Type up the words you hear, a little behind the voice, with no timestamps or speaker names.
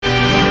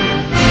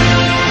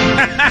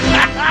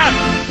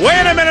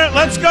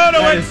let's go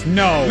to it.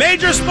 No.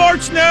 Major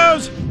sports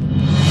news.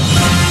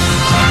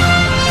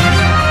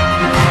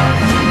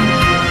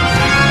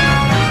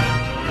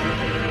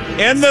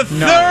 In the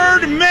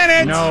third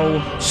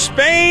minute,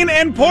 Spain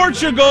and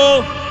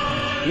Portugal,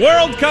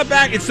 World Cup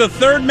back. It's the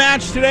third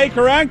match today,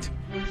 correct?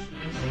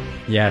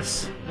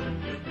 Yes.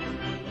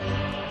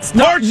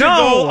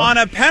 Portugal on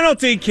a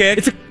penalty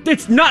kick.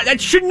 It's not.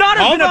 That should not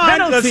have been a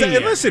penalty.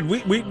 Listen,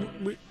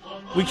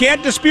 we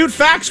can't dispute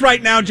facts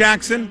right now,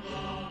 Jackson.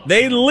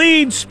 They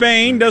lead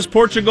Spain. Does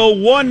Portugal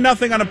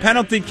 1-0 on a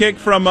penalty kick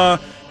from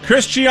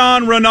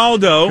Cristiano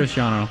Ronaldo.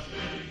 Cristiano.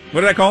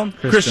 What did I call him?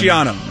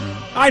 Cristiano.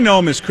 I know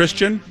him as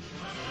Christian.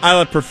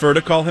 I prefer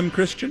to call him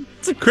Christian.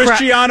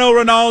 Cristiano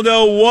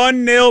Ronaldo,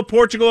 1-0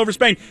 Portugal over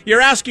Spain.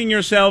 You're asking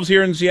yourselves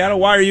here in Seattle,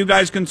 why are you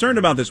guys concerned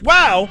about this?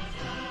 Well,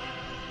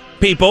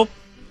 people,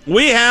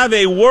 we have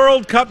a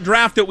World Cup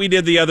draft that we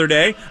did the other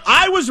day.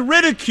 I was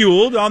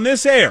ridiculed on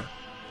this air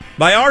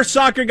by our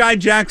soccer guy,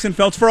 Jackson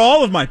Phelps, for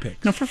all of my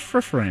picks. No,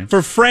 for France.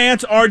 For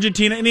France,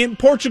 Argentina, and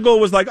Portugal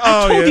was like,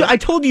 I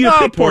told you to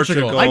pick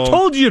Portugal. I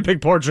told you to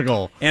pick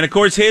Portugal. And, of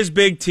course, his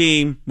big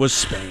team was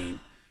Spain.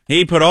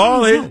 He put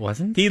all his... No, it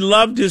wasn't. He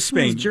loved his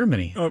Spain. It was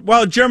Germany.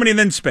 Well, Germany and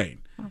then Spain.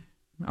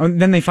 Oh,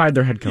 then they fired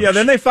their head coach. Yeah,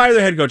 then they fired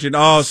their head coach. And,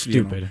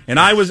 stupid. And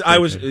I was,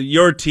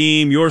 your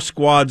team, your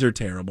squads are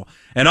terrible.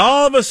 And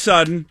all of a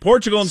sudden,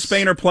 Portugal and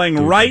Spain are playing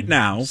right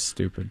now.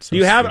 Stupid.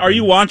 Are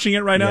you watching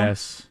it right now?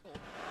 Yes.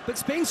 But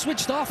Spain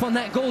switched off on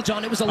that goal,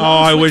 John. It was a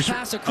long switch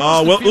pass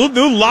across the field. We'll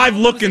do live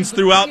look-ins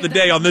throughout the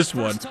day on this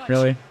one.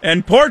 Really?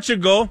 And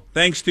Portugal,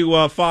 thanks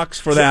to Fox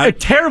for that. A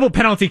terrible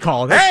penalty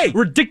call. That's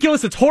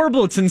ridiculous. It's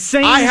horrible. It's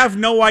insane. I have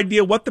no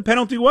idea what the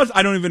penalty was.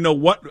 I don't even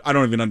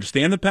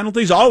understand the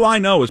penalties. All I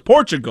know is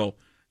Portugal.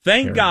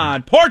 Thank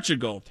God,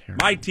 Portugal.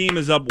 My team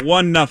is up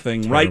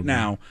 1-0 right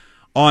now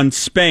on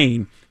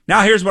Spain.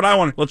 Now here's what I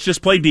want. Let's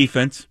just play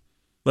defense.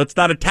 Let's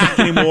not attack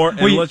anymore,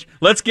 and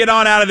let's get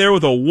on out of there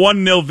with a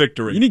 1-0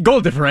 victory. You need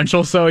goal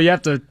differential, so you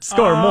have to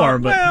score more.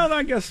 But well,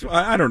 I guess,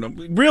 I don't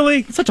know. Really?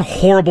 It's such a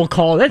horrible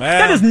call.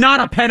 That is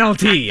not a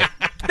penalty.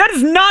 That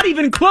is not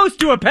even close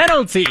to a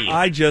penalty.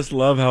 I just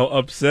love how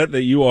upset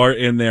that you are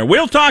in there.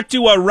 We'll talk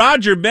to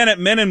Roger Bennett,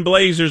 Men in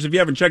Blazers, if you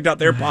haven't checked out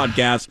their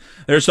podcast,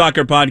 their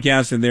soccer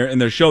podcast, and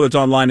their show that's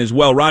online as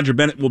well. Roger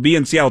Bennett will be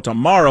in Seattle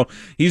tomorrow.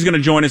 He's going to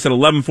join us at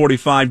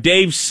 11:45.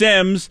 Dave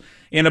Sims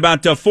in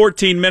about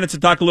 14 minutes to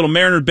talk a little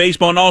Mariner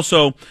baseball, and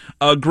also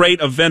a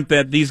great event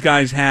that these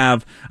guys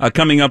have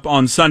coming up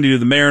on Sunday to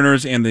the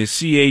Mariners and the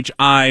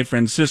CHI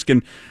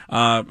Franciscan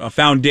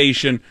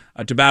Foundation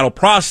to battle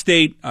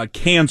prostate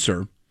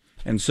cancer.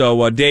 And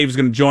so Dave's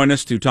going to join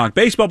us to talk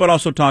baseball, but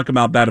also talk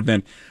about that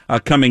event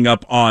coming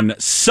up on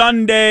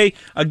Sunday.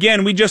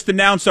 Again, we just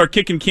announced our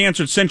Kicking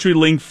Cancer at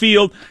CenturyLink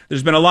Field.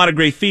 There's been a lot of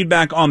great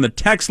feedback on the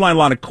text line, a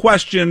lot of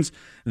questions.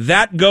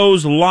 That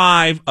goes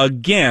live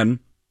again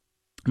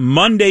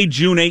Monday,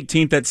 June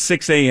 18th at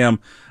 6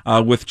 a.m.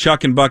 With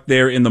Chuck and Buck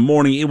there in the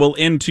morning. It will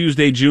end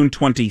Tuesday, June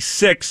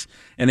 26th.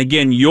 And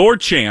again, your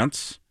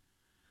chance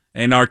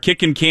and our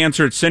Kicking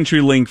Cancer at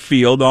CenturyLink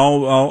Field,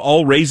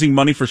 all raising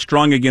money for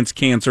Strong Against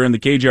Cancer and the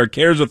KJR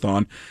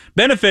Cares-a-thon,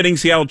 benefiting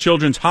Seattle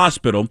Children's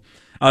Hospital.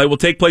 It will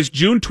take place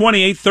June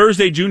 28th,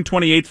 Thursday, June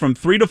 28th from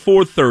 3 to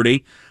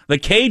 4:30. The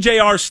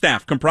KJR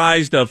staff,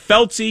 comprised of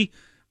Feltzy,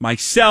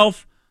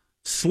 myself,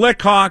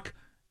 Slickhawk,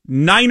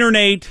 Niner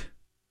Nate,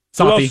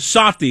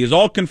 Softy is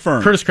all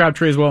confirmed. Curtis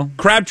Crabtree as well.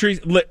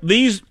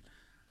 These,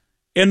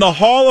 in the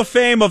Hall of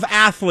Fame of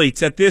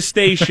athletes at this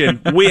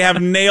station, we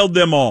have nailed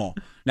them all.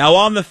 Now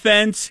on the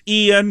fence,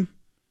 Ian,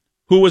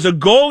 who was a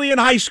goalie in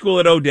high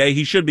school at O'Day,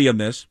 he should be in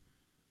this.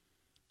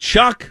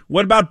 Chuck,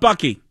 what about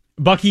Bucky?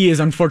 Bucky is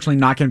unfortunately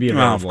not going to be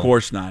available. No, of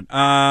course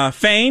not.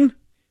 Fane?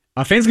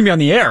 Fane's going to be on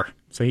the air,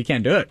 so he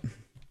can't do it.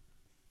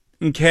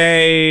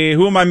 Okay,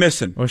 who am I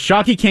missing? Well,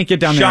 Shockey can't get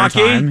down there on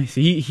time.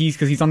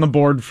 He's on the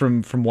board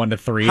from 1 to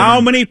 3.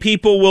 How many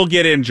people will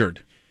get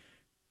injured?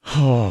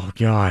 Oh,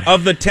 God.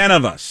 Of the 10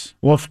 of us.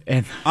 Well,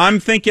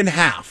 I'm thinking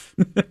half.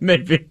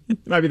 Maybe.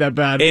 It might be that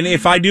bad. And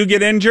if I do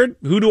get injured,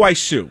 who do I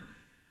sue?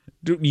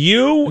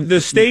 You,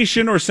 the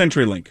station, or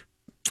CenturyLink?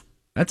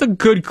 That's a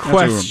good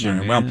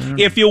question. Well,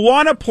 if you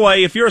want to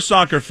play, if you're a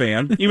soccer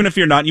fan, even if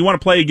you're not, you want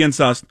to play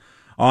against us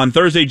on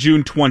Thursday,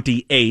 June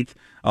 28th,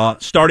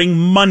 starting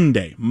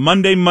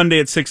Monday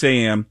at 6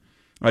 a.m.,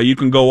 you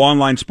can go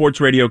online,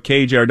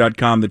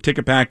 sportsradiokjr.com. The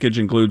ticket package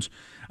includes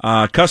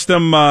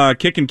custom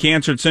Kicking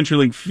Cancer at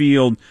CenturyLink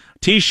Field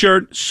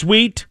T-shirt,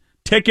 suite,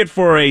 ticket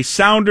for a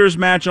Sounders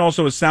match, and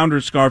also a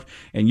Sounders scarf,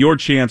 and your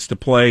chance to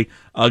play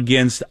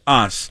against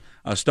us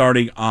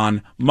starting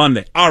on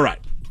Monday. All right.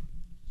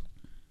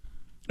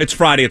 It's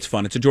Friday. It's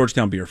fun. It's a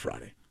Georgetown Beer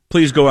Friday.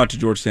 Please go out to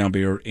Georgetown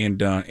Beer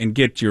and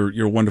get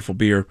your wonderful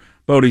beer.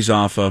 Bodie's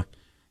Offa,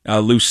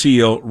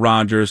 Lucille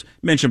Rogers.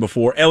 Mentioned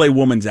before, LA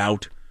Woman's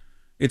out.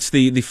 It's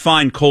the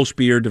fine Kolsch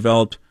beer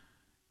developed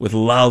with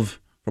love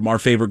from our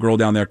favorite girl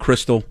down there,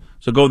 Crystal.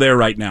 So go there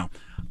right now.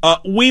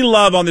 We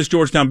love on this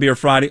Georgetown Beer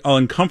Friday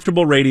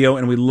uncomfortable radio,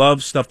 and we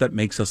love stuff that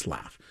makes us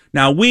laugh.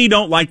 Now we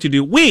don't like to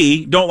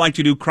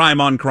do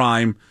crime on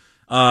crime,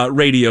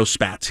 radio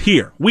spats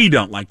here. We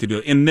don't like to do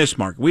it in this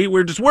market.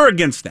 We're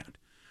against that.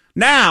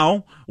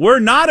 Now, we're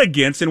not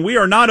against and we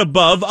are not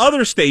above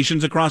other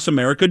stations across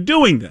America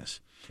doing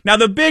this. Now,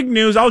 the big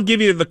news, I'll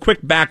give you the quick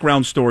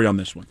background story on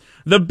this one.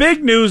 The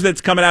big news that's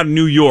coming out of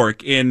New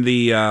York in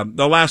the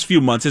last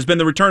few months has been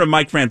the return of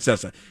Mike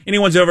Francesa.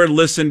 Anyone's ever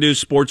listened to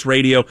sports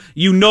radio,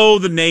 you know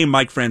the name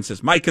Mike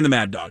Francesa, Mike and the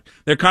Mad Dog.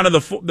 They're kind of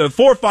the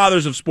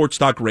forefathers of sports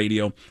talk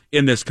radio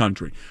in this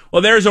country.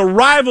 Well, there's a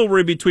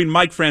rivalry between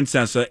Mike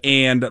Francesa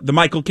and the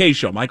Michael Kay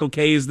Show. Michael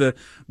Kay is the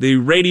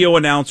radio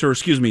announcer,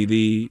 is he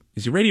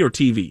radio or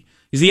TV?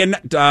 He's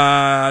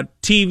the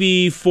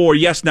TV for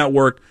Yes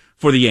Network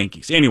for the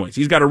Yankees. Anyways,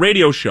 he's got a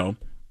radio show.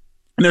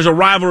 And there's a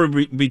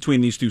rivalry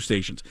between these two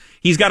stations.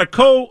 He's got a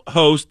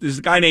co-host, this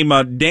guy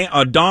named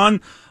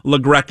Don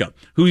LaGreca,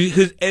 who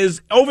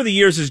is over the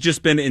years has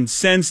just been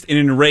incensed and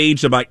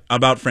enraged about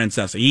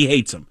Francesa. He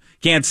hates him,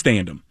 can't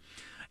stand him.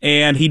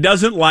 And he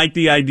doesn't like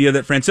the idea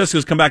that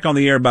Francesca's come back on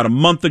the air about a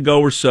month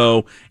ago or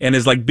so and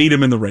has beat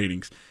him in the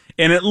ratings.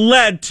 And it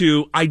led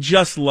to, I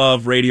just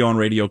love radio on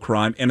radio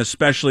crime, and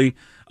especially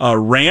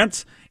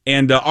rants.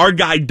 And our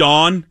guy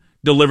Don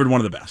delivered one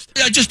of the best.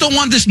 I just don't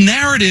want this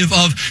narrative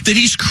of that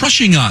he's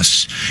crushing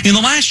us. In the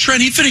last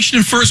trend, he finished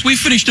in first. We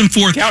finished in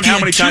fourth. Count how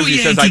many times he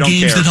says, I don't care. 2 Yankee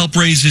games that help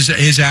raise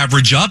his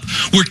average up.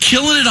 We're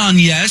killing it on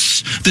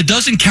Yes. That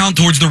doesn't count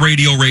towards the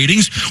radio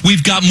ratings.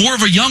 We've got more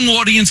of a young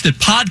audience that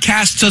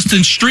podcasts us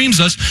and streams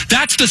us.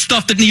 That's the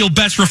stuff that Neil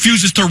Best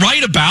refuses to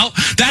write about.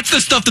 That's the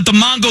stuff that the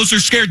Mongos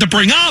are scared to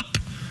bring up.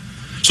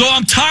 So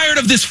I'm tired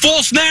of this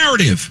false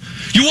narrative.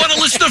 You want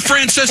to listen to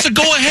Francesa?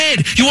 Go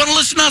ahead. You want to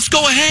listen to us?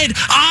 Go ahead.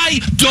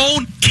 I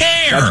don't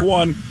care. That's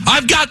one.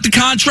 I've got the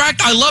contract.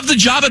 I love the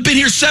job. I've been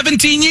here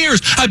 17 years.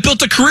 I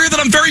built a career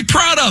that I'm very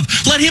proud of.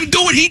 Let him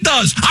do what he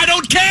does. I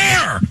don't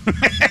care.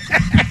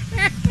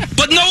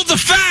 But know the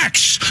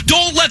facts.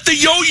 Don't let the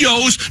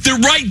yo-yos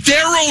that write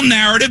their own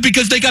narrative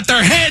because they got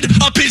their head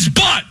up his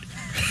butt.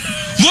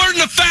 Learn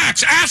the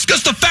facts. Ask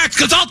us the facts,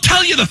 because I'll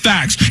tell you the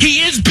facts.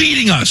 He is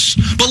beating us.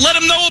 But let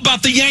him know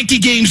about the Yankee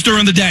games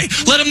during the day.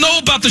 Let him know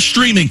about the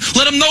streaming.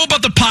 Let him know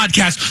about the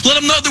podcast. Let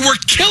him know that we're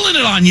killing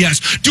it on Yes.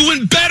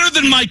 Doing better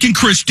than Mike and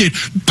Chris did.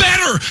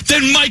 Better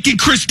than Mike and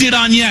Chris did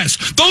on Yes.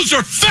 Those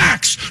are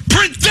facts.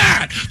 Print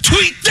that.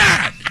 Tweet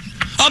that.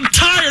 I'm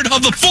tired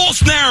of the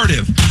false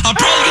narrative. I'm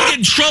probably going to get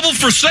in trouble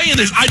for saying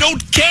this. I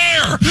don't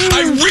care.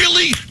 I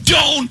really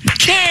don't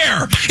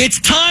care. It's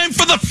time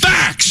for the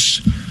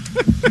facts.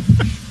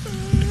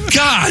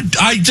 God,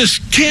 I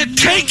just can't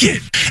take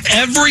it.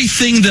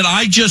 Everything that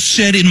I just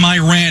said in my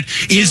rant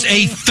is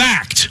a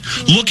fact.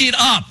 Look it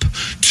up.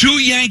 2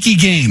 Yankee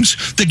games.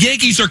 The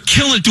Yankees are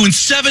killing it, doing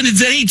 7s and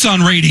 8s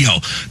on radio.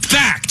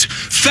 Fact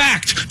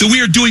that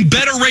we are doing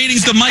better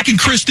ratings than Mike and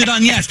Chris did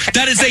on Yes.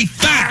 That is a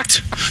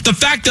fact. The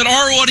fact that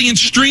our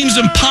audience streams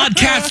and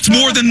podcasts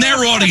more than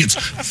their audience.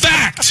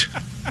 Fact.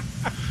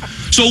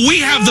 So we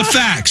have the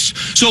facts.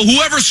 So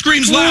whoever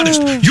screams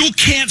loudest, you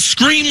can't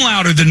scream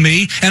louder than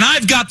me, and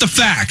I've got the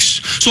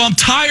facts. So I'm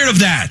tired of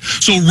that.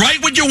 So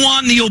write what you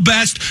want, Neil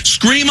Best.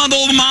 Scream on the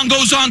old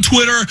Mongos on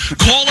Twitter.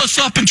 Call us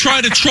up and try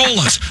to troll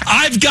us.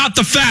 I've got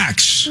the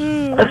facts.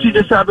 Actually,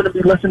 just happened to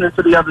be listening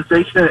to the other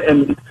station,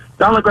 and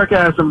Don LaGreca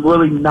has some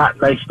really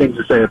not nice things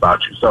to say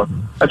about you. So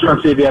I just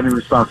want to see if you have any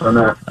response on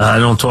that. I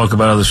don't talk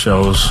about other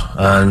shows.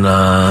 And,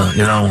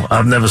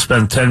 I've never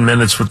spent 10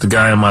 minutes with the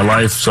guy in my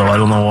life, so I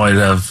don't know why he'd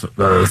have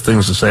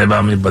things to say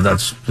about me, but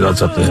that's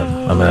up to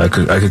him. I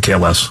mean, I could care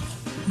less.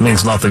 It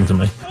means nothing to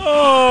me.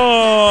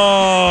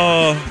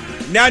 Oh.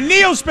 Now,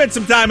 Neil spent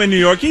some time in New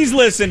York. He's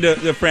listened to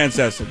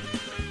Francesa.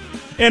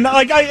 And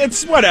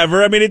it's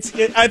whatever. I mean,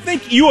 I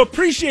think you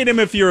appreciate him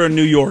if you're a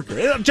New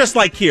Yorker, just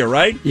like here,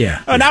 right?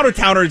 Yeah. An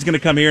out-of-towner is going to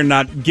come here and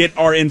not get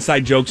our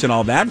inside jokes and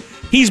all that.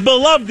 He's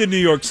beloved in New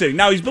York City.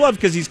 Now, he's beloved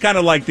because he's kind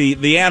of like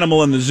the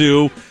animal in the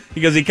zoo,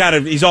 because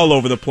he's all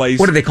over the place.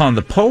 What do they call him,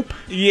 the Pope?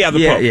 Yeah,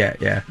 the Pope.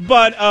 Yeah.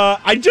 But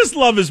I just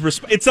love his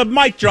response. It's a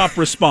mic drop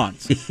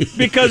response,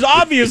 because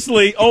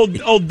obviously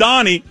old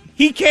Donnie,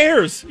 he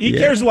cares. He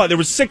cares a lot. There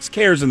was 6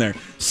 cares in there.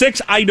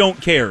 6 I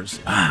don't cares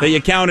that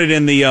you counted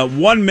in the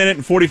 1 minute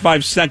and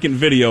 45-second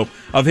video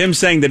of him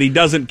saying that he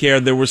doesn't care.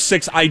 There were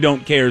 6 I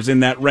don't cares in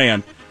that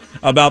rant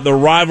about the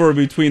rivalry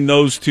between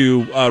those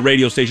two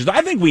radio stations.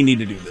 I think we need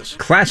to do this.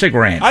 Classic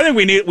rant. I think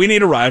we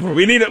need a rivalry.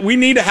 We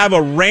need to have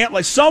a rant.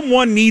 Like,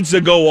 someone needs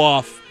to go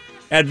off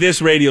at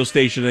this radio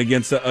station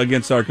against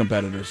our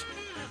competitors.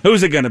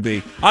 Who's it going to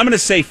be? I'm going to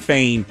say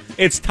Fane.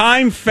 It's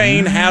time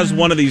Fane has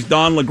one of these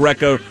Don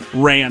LaGreca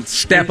rants.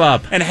 Step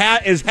up. And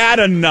has had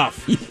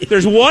enough.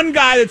 There's one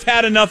guy that's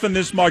had enough in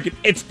this market.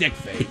 It's Dick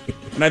Fane.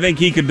 And I think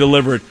he could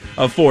deliver it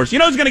for us. You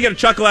know who's going to get a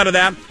chuckle out of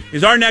that?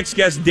 Is our next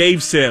guest,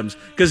 Dave Sims.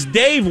 Because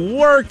Dave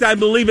worked, I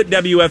believe, at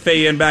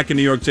WFAN back in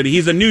New York City.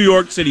 He's a New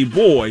York City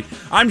boy.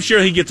 I'm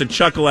sure he gets a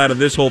chuckle out of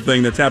this whole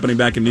thing that's happening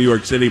back in New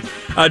York City.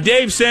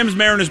 Dave Sims,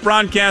 Mariners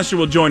broadcaster,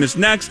 will join us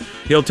next.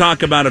 He'll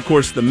talk about, of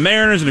course, the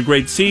Mariners and a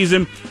great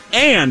season,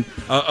 and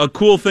a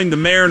cool thing the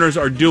Mariners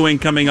are doing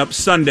coming up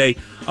Sunday,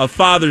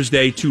 Father's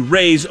Day, to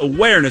raise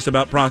awareness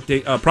about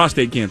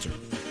prostate cancer.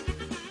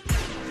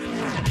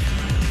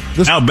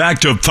 Now back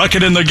to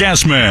Puckett and the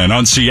Gas Man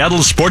on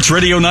Seattle Sports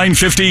Radio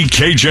 950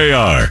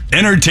 KJR.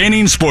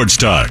 Entertaining sports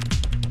talk.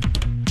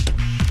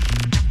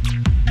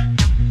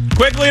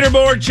 Quick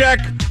leaderboard check.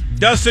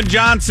 Dustin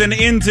Johnson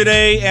in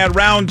today at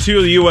round 2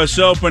 of the U.S.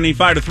 Open. He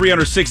fired a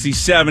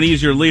 367.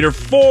 He's your leader,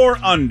 4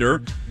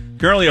 under.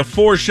 Currently a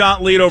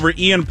 4-shot lead over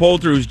Ian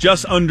Poulter, who's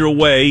just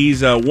underway.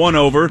 He's 1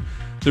 over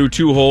through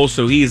 2 holes,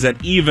 so he's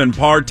at even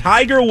par.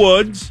 Tiger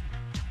Woods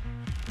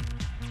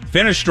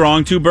finished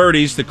strong, 2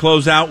 birdies to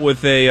close out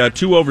with a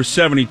 2 over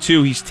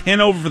 72. He's 10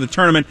 over for the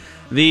tournament.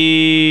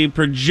 The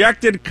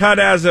projected cut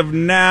as of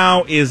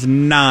now is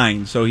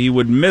 9, so he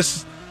would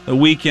miss the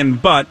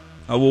weekend, but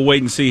we'll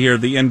wait and see here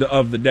at the end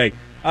of the day.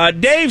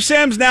 Dave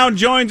Sims now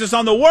joins us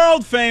on the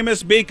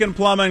world-famous Beacon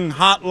Plumbing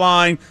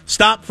hotline.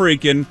 Stop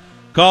freaking.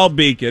 Call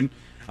Beacon.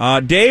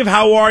 Dave,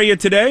 how are you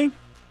today?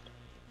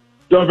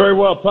 Doing very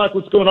well. Puck,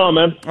 what's going on,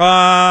 man?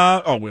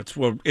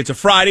 It's a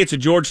Friday. It's a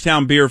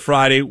Georgetown Beer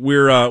Friday.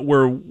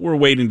 We're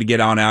waiting to get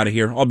on out of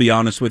here. I'll be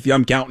honest with you.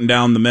 I'm counting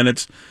down the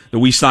minutes that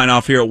we sign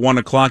off here at 1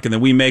 o'clock, and then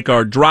we make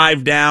our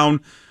drive down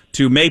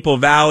to Maple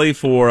Valley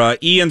for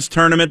Ian's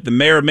tournament, the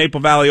Mayor of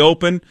Maple Valley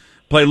Open.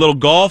 Play a little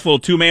golf, a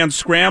little 2-man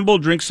scramble,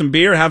 drink some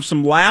beer, have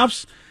some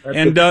laughs,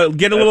 and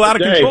get a little out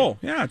of control.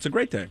 Yeah, it's a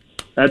great day.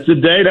 That's a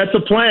day. That's a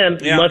plan.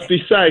 Yeah. You must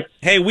be psyched.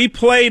 Hey, we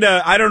played,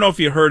 I don't know if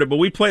you heard it, but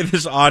we played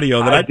this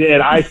audio. I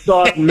did. I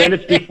saw it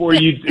minutes before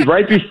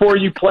right before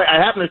you play. I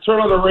happened to turn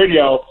on the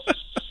radio,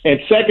 and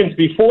seconds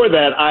before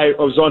that, I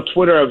was on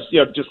Twitter. I was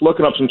just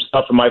looking up some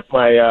stuff, and my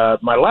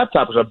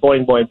laptop was like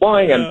boing, boing,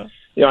 boing, and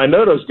I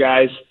know those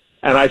guys,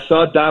 and I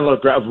saw Don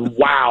LeGrand.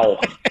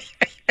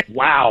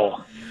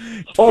 Wow.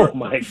 Oh,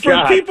 my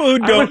God. For people who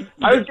don't...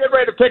 I was getting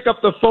ready to pick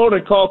up the phone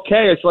and call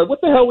Kay. It's like, what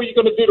the hell were you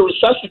going to do to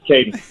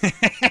resuscitate him?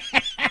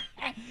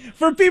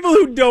 For people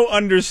who don't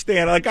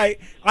understand, like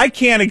I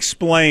can't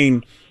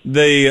explain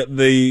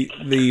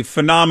the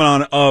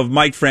phenomenon of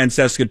Mike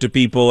Francesca to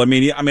people. I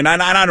mean,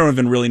 I don't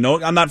even really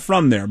know. I'm not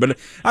from there, but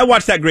I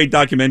watched that great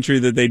documentary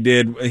that they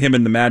did, him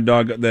and the Mad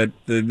Dog, that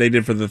they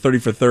did for the 30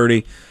 for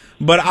 30.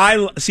 But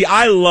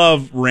I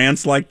love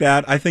rants like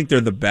that. I think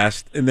they're the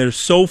best, and they're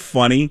so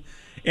funny.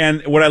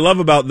 And what I love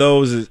about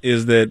those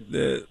is that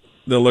the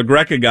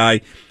LaGreca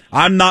guy,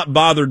 I'm not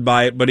bothered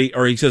by it, but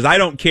he says I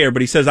don't care,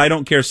 but he says I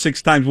don't care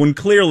 6 times when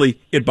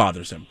clearly it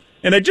bothers him.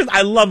 And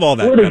I love all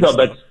that. Kind of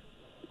stuff.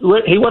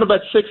 He went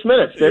about 6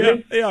 minutes,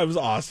 didn't he? Yeah, it was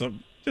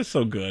awesome, just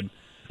so good.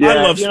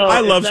 Yeah, I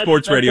love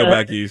sports radio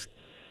back east.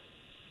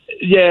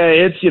 Yeah,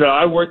 it's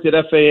I worked at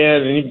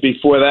FAN, and even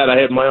before that, I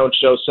had my own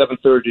show,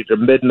 7:30 to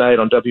midnight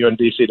on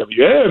WNBC,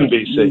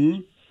 WNBC.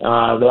 Mm-hmm.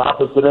 The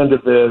opposite end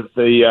of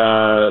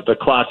the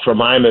clock from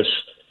Imus,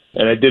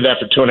 and I did that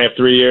for 2.5,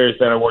 3 years.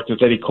 Then I worked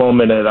with Eddie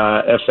Coleman at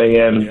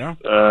FAN.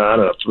 I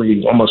don't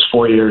know, almost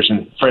 4 years.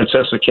 And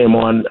Francesca came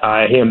on.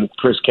 Him and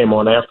Chris came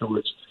on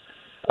afterwards.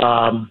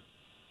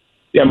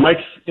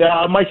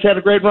 Mike's had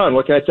a great run.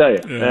 What can I tell you?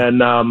 Yeah.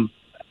 And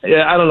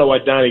I don't know why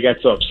Donnie got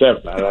so upset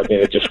about it. I mean,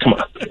 it just come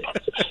on.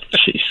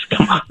 Jeez,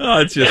 come on.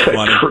 Oh, it's just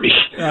funny.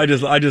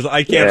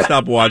 I can't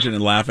stop watching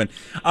and laughing.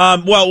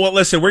 Well,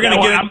 listen, we're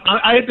gonna get.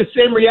 I had the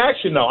same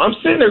reaction though. I'm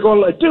sitting there going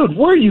like, dude,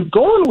 where are you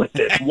going with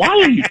this? Why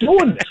are you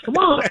doing this? Come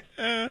on.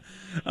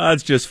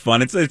 It's just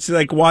fun. It's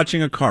like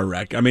watching a car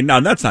wreck. I mean, no,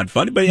 that's not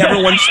funny. But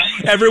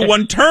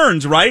everyone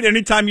turns, right?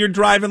 Anytime you're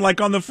driving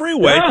like on the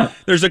freeway,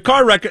 there's a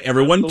car wreck.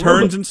 Everyone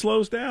turns and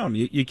slows down.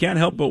 You can't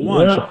help but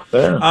watch.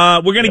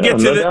 We're gonna get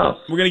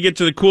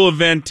to the cool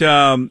event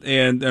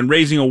and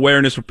raising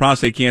awareness for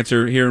prostate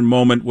cancer here in a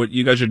moment. What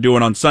you guys are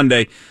doing on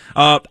Sunday.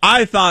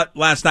 I thought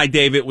last night,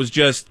 Dave, it was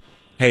just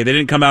hey, they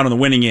didn't come out on the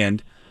winning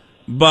end,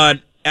 but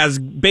as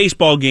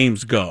baseball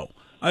games go.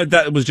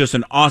 That was just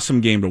an awesome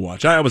game to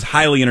watch. I was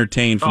highly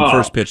entertained from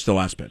first pitch to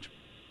last pitch.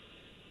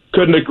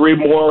 Couldn't agree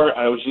more.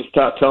 I was just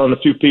telling a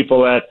few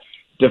people that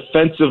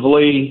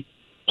defensively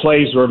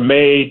plays were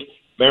made.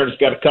 Mariners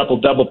got a couple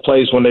double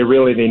plays when they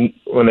really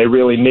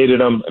needed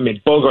them. I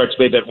mean, Bogarts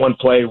made that one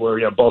play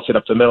where bolts it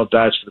up the middle,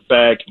 dives for the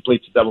bag,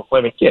 completes the double play.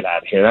 I mean, get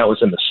out of here. That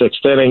was in the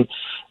 6th inning.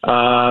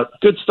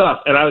 Good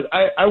stuff. And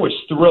I was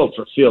thrilled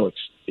for Felix.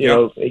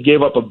 He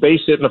gave up a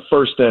base hit in the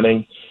 1st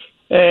inning.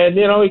 And,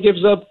 he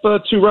gives up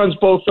 2 runs,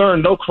 both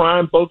earned. No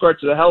crime.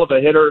 Bogarts is a hell of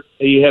a hitter.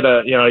 He had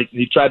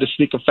he tried to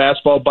sneak a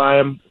fastball by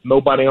him.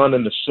 Nobody on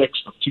in the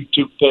 6th,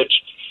 2-2 pitch.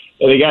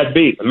 And they got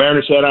beat. The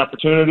Mariners had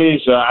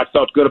opportunities. I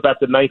felt good about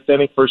the 9th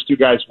inning. First 2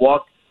 guys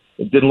walked.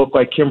 It didn't look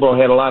like Kimbrel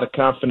had a lot of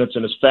confidence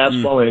in his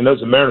fastball. And he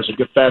knows the Mariners are a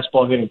good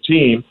fastball hitting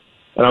team.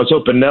 And I was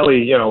hoping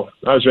Nelly, I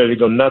was ready to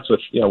go nuts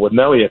with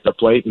Nelly at the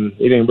plate. And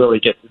he didn't really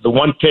get the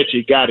one pitch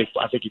he got.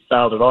 I think he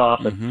fouled it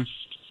off. And,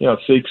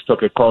 Seeks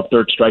took a called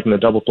 3rd strike and a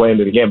double play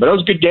into the game. But it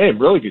was a good game,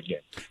 really good game.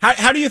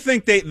 How do you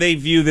think they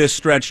view this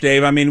stretch,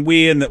 Dave? I mean,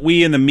 we in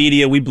the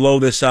media, we blow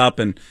this up,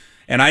 and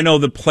I know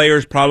the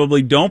players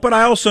probably don't, but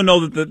I also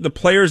know that the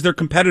players, they're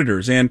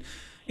competitors, and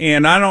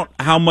I don't know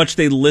how much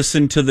they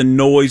listen to the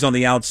noise on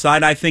the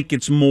outside. I think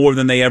it's more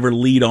than they ever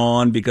lead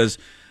on because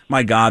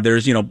my God,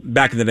 there's,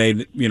 back in the day,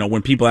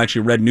 when people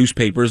actually read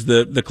newspapers,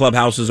 the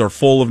clubhouses are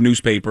full of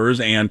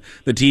newspapers and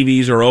the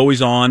TVs are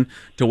always on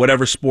to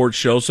whatever sports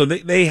show. So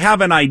they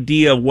have an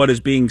idea of what is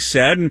being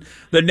said. And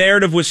the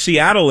narrative with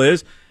Seattle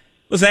is,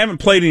 listen, they haven't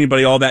played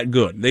anybody all that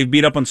good. They've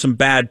beat up on some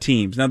bad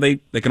teams. Now they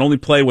can only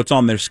play what's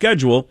on their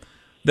schedule.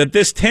 That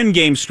this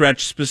 10-game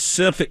stretch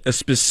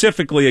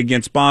specifically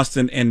against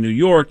Boston and New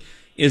York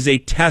is a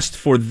test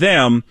for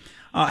them.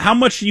 How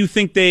much do you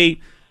think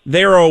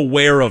they're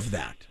aware of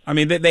that? I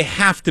mean, they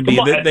have to be.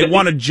 They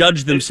want to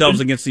judge themselves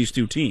against these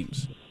two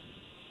teams.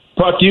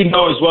 Puck, you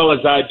know as well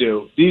as I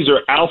do, these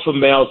are alpha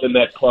males in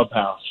that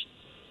clubhouse.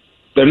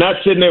 They're not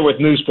sitting there with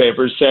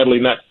newspapers. Sadly,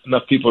 not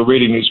enough people are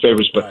reading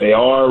newspapers, but they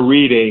are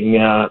reading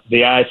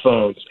the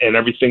iPhones and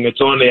everything that's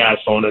on the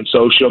iPhone and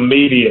social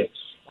media.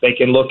 They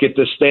can look at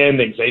the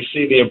standings. They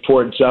see the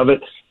importance of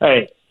it.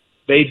 Hey,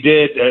 they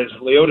did.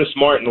 Leotis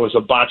Martin was a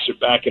boxer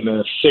back in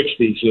the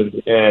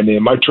 60s,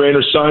 and my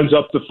trainer signs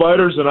up the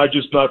fighters, and I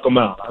just knock them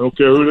out. I don't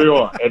care who they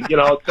are. And,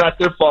 it's not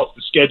their fault.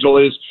 The schedule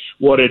is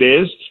what it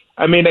is.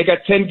 I mean, they got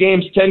 10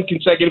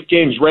 consecutive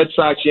games, Red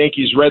Sox,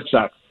 Yankees, Red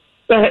Sox.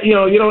 You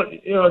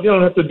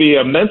don't have to be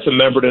a Mensa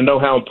member to know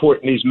how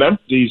important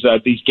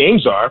these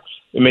games are.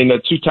 I mean,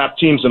 the two top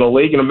teams in the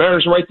league, and the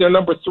Mariners are right there,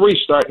 number 3,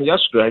 starting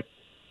yesterday.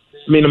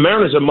 I mean, the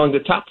Mariners are among the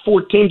top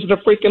 4 teams in the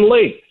freaking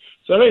league.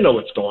 So they know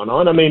what's going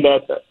on. I mean,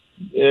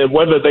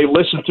 whether they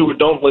listen to or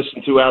don't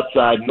listen to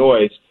outside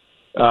noise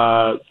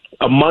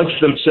amongst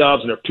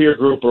themselves and their peer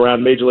group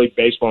around Major League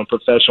Baseball and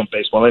professional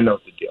baseball, they know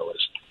what the deal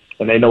is,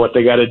 and they know what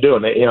they got to do,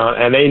 and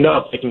they know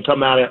if they can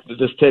come out after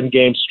this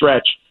 10-game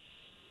stretch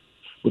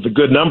with a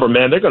good number,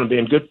 man, they're going to be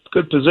in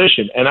good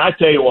position. And I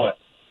tell you what,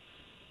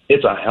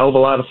 it's a hell of a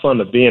lot of fun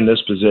to be in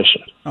this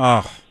position.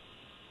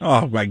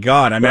 Oh my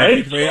God! I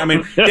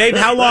mean, Dave,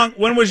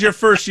 when was your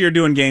first year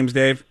doing games,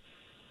 Dave?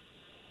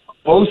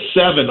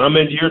 07. I'm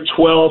in year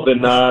 12,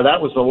 and that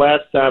was the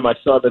last time I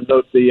saw the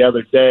note the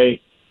other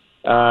day.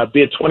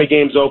 Being 20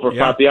 games over,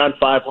 beyond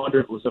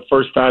 500 was the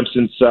first time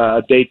since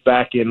a date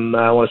back in,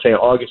 I want to say,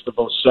 August of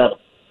 07.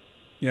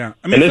 Yeah,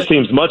 and this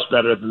team's much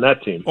better than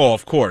that team. Oh,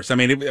 of course. I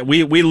mean,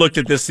 we looked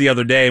at this the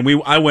other day,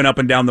 and I went up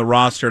and down the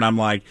roster, and I'm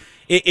like,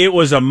 it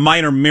was a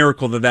minor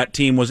miracle that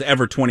team was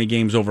ever 20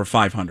 games over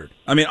 500.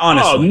 I mean,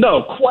 honestly. Oh,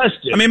 no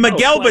question. I mean,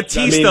 Miguel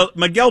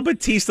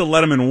Batista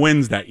let him in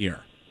wins that year.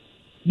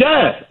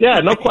 Yeah,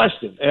 no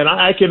question. And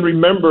I can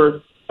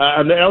remember,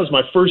 that was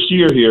my first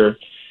year here,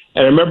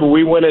 and I remember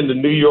we went into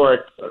New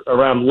York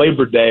around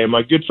Labor Day, and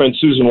my good friend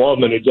Susan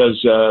Waldman, who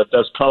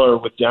does color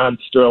with John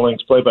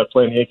Sterling's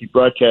play-by-play in Yankee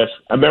broadcast,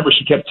 I remember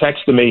she kept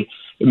texting me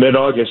in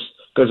mid-August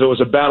because it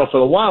was a battle for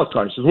the wild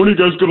card. She says, when are you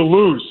guys going to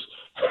lose?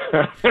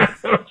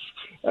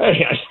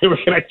 Hey, I said, what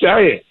can I tell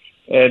you?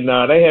 And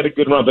they had a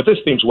good run, but this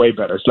team's way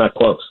better. It's not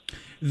close.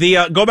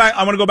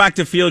 I want to go back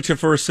to Felix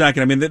for a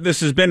second. I mean,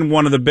 this has been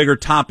one of the bigger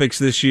topics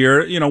this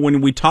year.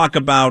 When we talk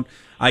about,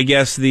 I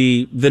guess,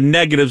 the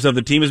negatives of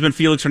the team has been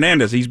Felix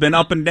Hernandez. He's been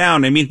up and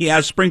down. I mean, he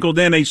has sprinkled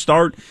in a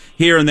start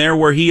here and there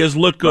where he has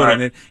looked good.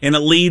 Right. And it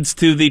leads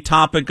to the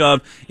topic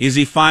of, is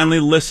he finally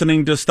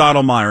listening to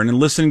Stottlemyre and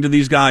listening to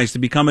these guys to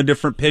become a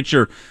different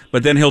pitcher?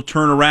 But then he'll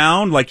turn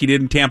around like he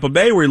did in Tampa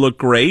Bay where he looked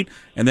great.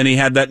 And then he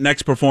had that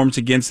next performance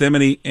against them,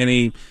 and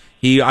he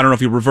I don't know if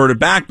he reverted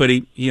back, but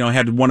he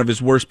had one of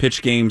his worst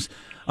pitch games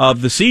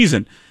of the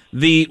season.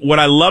 What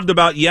I loved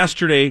about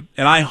yesterday,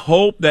 and I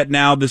hope that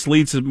now this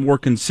leads to more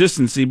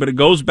consistency, but it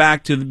goes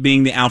back to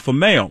being the alpha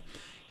male.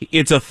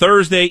 It's a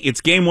Thursday.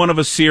 It's game 1 of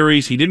a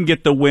series. He didn't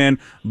get the win,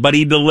 but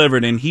he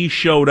delivered, and he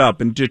showed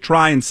up. And to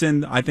try and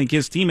send, I think,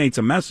 his teammates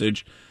a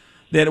message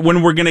that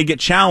when we're going to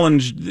get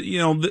challenged,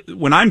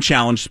 when I'm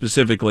challenged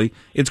specifically,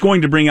 it's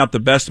going to bring out the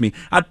best of me.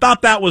 I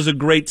thought that was a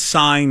great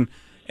sign.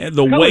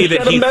 The way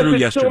that he threw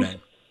yesterday.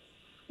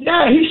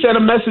 Yeah, he sent a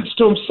message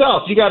to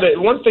himself.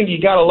 One thing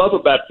you got to love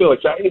about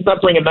Felix, he's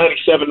not bringing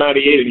 97,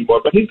 98 anymore,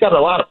 but he's got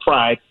a lot of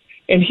pride,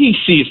 and he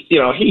sees the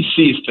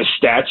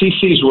stats. He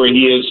sees where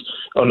he is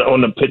on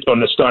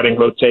the starting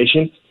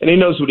rotation, and he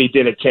knows what he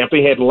did at Tampa.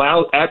 He had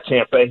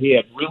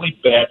really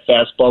bad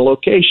fastball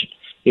location.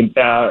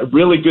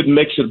 Really good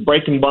mix of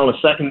breaking ball and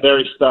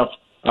secondary stuff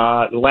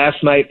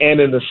last night and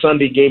in the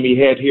Sunday game he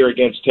had here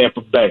against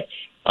Tampa Bay.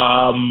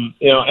 And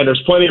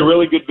there's plenty of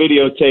really good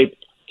videotape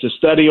to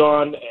study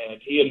on,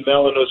 and he and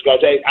Mel and those guys.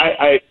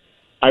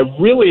 I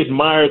really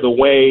admire the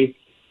way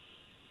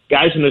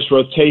guys in this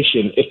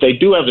rotation, if they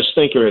do have a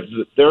stinker,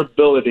 their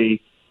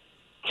ability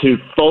to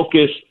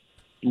focus,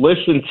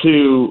 listen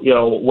to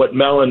what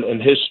Mel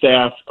and his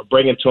staff are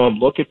bringing to them,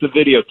 look at the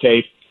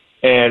videotape,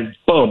 and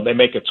boom, they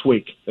make a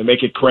tweak, they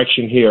make a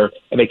correction here,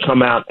 and they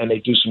come out and they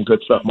do some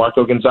good stuff.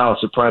 Marco Gonzalez,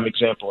 a prime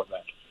example of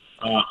that.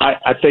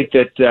 I think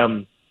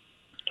that.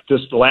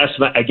 Just the last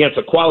night against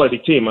a quality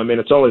team. I mean,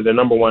 it's only the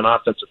number 1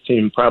 offensive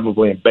team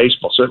probably in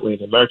baseball, certainly in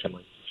the American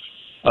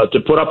League. To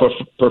put up a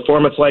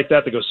performance like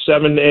that, to go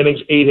 7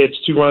 innings, 8 hits,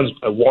 2 runs,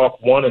 a walk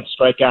 1, and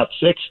strike out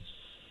 6.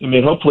 I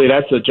mean, hopefully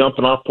that's a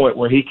jumping off point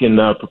where he can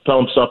propel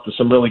himself to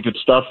some really good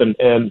stuff. And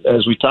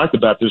as we talked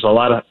about, there's a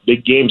lot of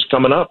big games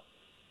coming up.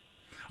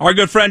 Our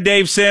good friend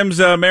Dave Sims,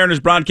 Mariners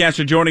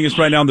broadcaster, joining us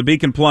right now on the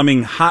Beacon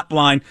Plumbing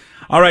Hotline.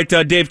 All right,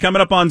 Dave,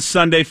 coming up on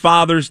Sunday,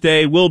 Father's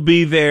Day, we'll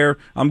be there.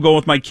 I'm going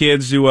with my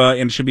kids, and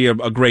it should be a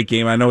great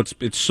game. I know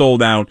it's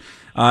sold out.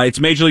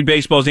 It's Major League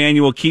Baseball's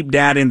annual Keep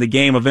Dad in the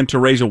Game event to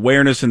raise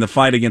awareness in the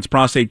fight against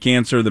prostate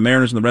cancer. The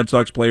Mariners and the Red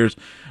Sox players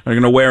are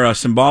going to wear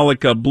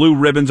symbolic blue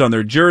ribbons on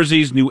their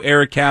jerseys, new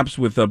era caps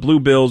with blue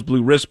bills,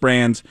 blue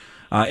wristbands.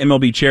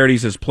 MLB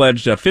Charities has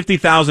pledged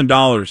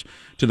 $50,000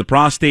 to the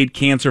Prostate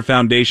Cancer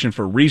Foundation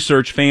for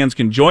research. Fans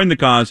can join the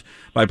cause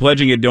by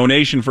pledging a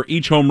donation for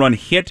each home run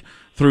hit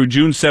through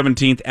June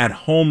 17th at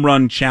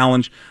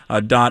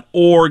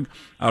homerunchallenge.org.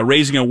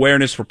 Raising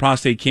awareness for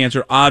prostate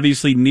cancer,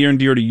 obviously near and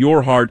dear to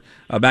your heart.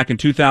 Back in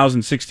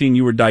 2016,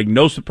 you were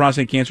diagnosed with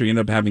prostate cancer. You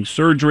ended up having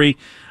surgery.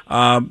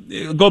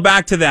 Go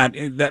back to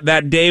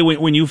that day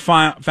when you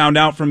found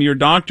out from your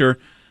doctor.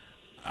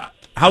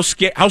 How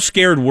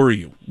scared were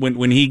you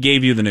when he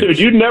gave you the news? Dude,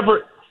 you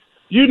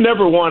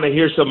never want to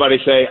hear somebody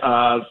say,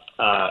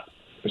 Mr.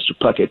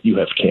 Puckett, you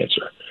have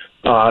cancer.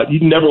 You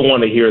never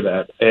want to hear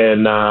that.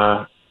 And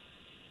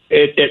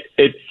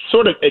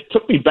it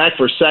took me back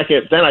for a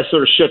second. Then I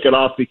sort of shook it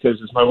off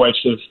because, as my wife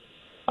says,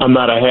 I'm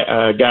not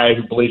a guy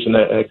who believes in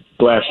a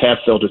glass half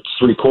filled. It's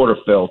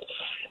 3/4 filled.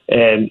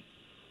 And,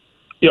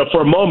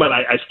 for a moment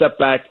I stepped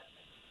back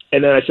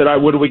and then I said, all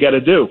right, what do we got to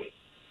do?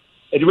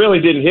 It really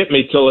didn't hit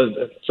me till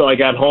I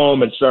got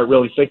home and started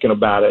really thinking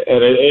about it.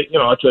 And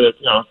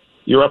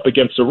you're up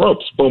against the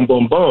ropes, boom,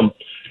 boom, boom.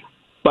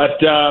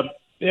 But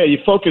you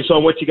focus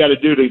on what you got to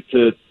do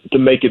to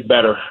make it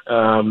better.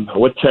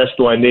 What test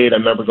do I need? I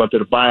remember going to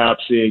the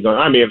biopsy.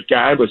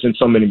 I was in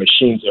so many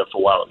machines there for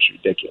a while. It was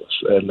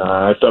ridiculous, and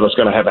I thought I was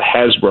going to have a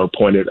Hasbro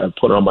pointed and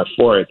put it on my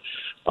forehead.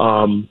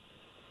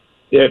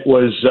 It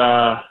was.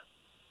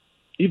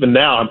 Even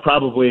now, I'm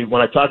probably,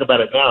 when I talk about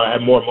it now,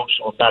 I'm more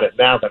emotional about it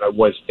now than I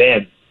was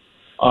then.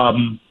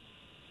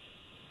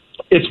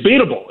 It's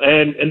beatable.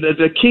 And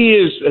the key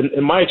is,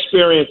 in my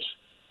experience,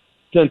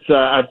 since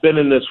I've been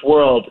in this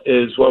world,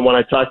 is when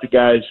I talk to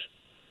guys,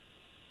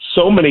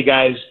 so many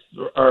guys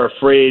are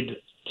afraid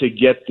to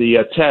get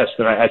the test.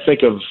 And I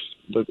think of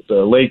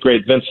the late,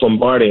 great Vince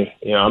Lombardi.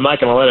 I'm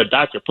not going to let a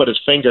doctor put his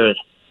finger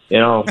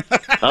up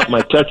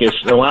my tuchus.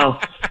 And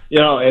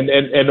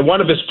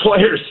one of his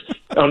players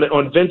on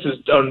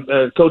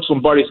Coach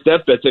Lombardi's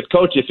deathbed said,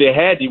 Coach, if you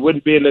had, you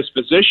wouldn't be in this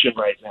position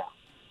right now.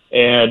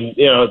 And,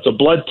 it's a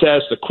blood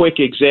test, a quick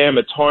exam.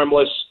 It's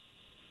harmless.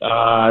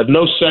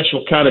 No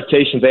sexual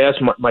connotations.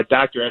 My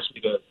doctor asked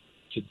me to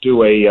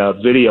do a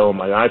video on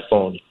my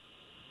iPhone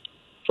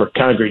for a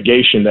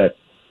congregation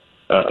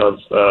of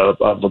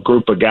a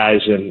group of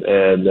guys,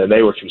 and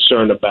they were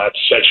concerned about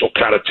sexual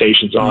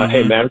connotations.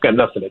 Hey, man, I've got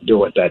nothing to do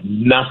with that.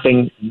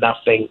 Nothing.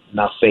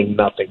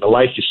 The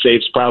life you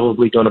save is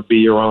probably going to be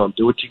your own.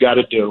 Do what you got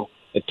to do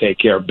and take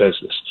care of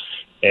business.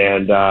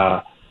 And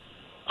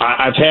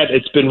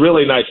it's been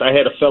really nice. I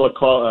had a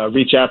fellow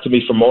reach out to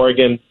me from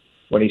Oregon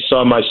when he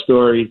saw my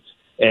story,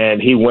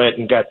 and he went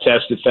and got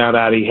tested, found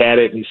out he had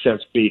it, and he's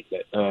since beaten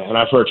it. And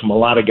I've heard from a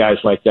lot of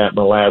guys like that in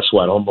the last,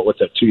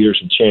 2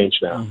 years and change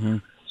now. Mm-hmm.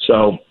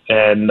 So,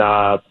 and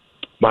my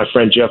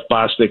friend Jeff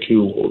Bostic,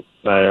 who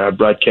I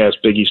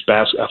broadcast Big East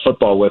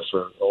football with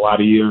for a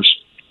lot of years,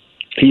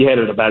 he had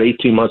it about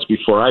 18 months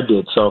before I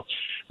did. So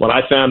when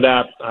I found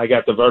out, I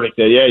got the verdict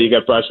that, you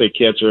got prostate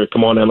cancer,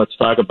 come on in, let's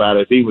talk about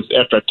it.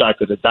 After I talked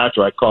to the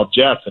doctor, I called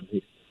Jeff, and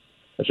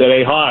I said,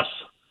 hey, Hoss,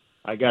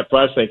 I got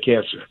prostate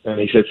cancer. And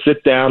he said,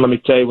 sit down, let me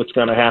tell you what's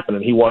going to happen.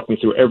 And he walked me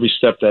through every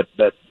step that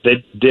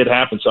did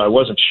happen, so I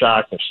wasn't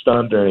shocked or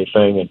stunned or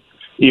anything. And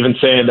even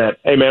saying that,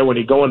 hey, man, when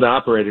you go in the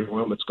operating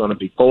room, it's going to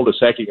be cold as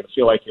heck. You're going to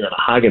feel like you're in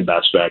a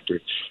Haagen-Dazs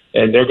factory.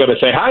 And they're going to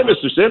say, hi,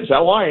 Mr. Sims,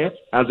 how are you?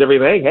 How's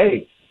everything?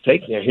 Hey,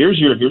 here's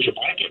your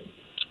blanket.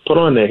 Put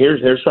on there.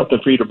 Here's something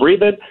for you to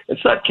breathe in. And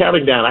start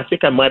counting down. I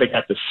think I might have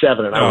got to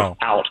 7, and I was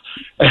out.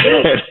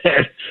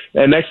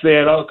 And next thing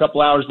I know, a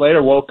couple hours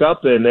later, woke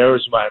up, and there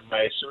was my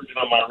surgeon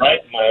on my right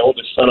and my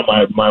oldest son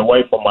and my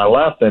wife on my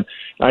left. And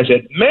I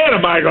said, man,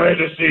 am I glad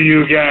to see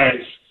you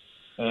guys.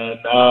 And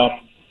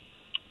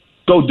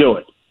go do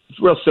it. It's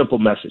a real simple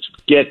message.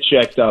 Get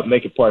checked up.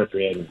 Make it part of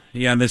your annual.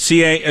 Yeah, and the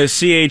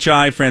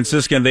CHI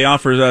Franciscan, they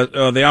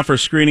offer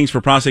screenings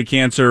for prostate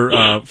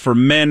cancer for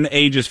men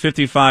ages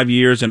 55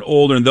 years and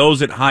older, and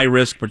those at high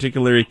risk,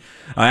 particularly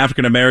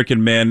African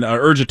American men.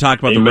 Urge to talk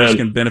about the risk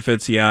and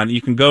benefits. Yeah, and you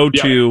can go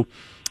to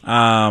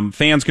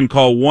fans can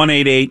call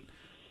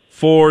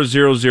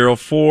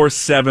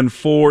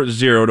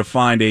 1-888-400-4740 to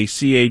find a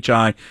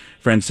CHI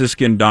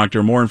Franciscan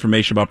doctor. More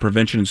information about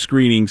prevention and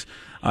screenings.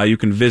 You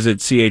can visit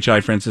CHI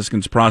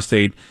Franciscan's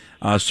prostate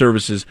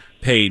services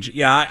page.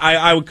 Yeah,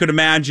 I could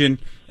imagine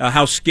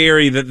how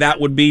scary that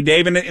would be,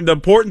 Dave. And the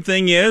important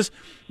thing is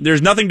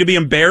there's nothing to be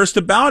embarrassed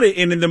about it.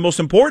 And the most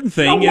important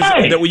thing is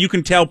that what you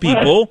can tell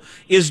people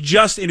is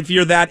just, and if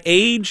you're that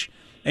age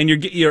and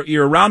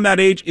you're around that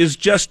age, is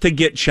just to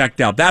get checked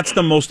out. That's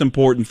the most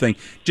important thing,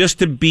 just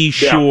to be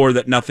sure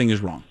that nothing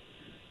is wrong.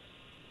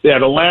 Yeah,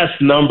 the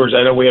last numbers,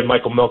 I know we had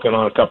Michael Milken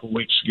on a couple of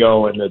weeks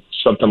ago, and it's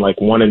something like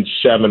 1 in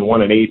 7,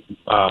 1 in 8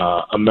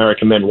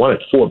 American men, 1 in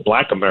 4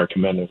 Black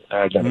American men.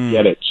 I got to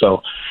get it.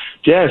 So,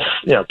 just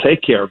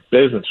take care of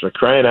business, for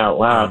crying out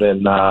loud.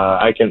 And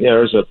I can,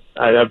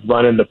 I've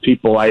run into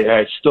people.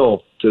 I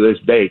still to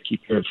this day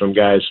keep hearing from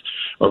guys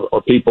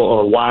or people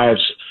or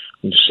wives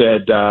who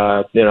said,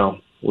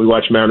 we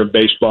watch Mariner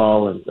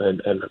baseball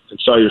and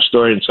saw your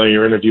story and saw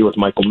your interview with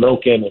Michael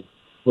Milken, and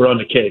we're on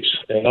the case.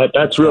 And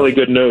that's really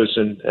good news.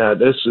 And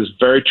this is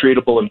very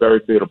treatable and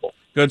very beatable.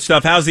 Good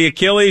stuff. How's the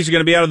Achilles? You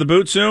going to be out of the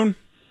boot soon?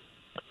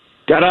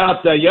 Got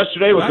out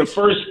yesterday. Was the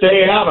first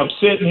day out. I'm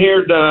sitting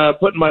here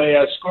putting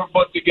my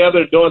scorebook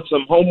together, doing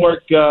some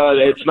homework.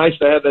 It's nice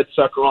to have that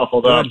sucker off,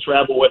 although I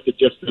travel with it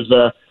just as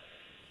a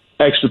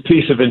extra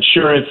piece of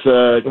insurance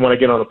when I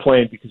get on a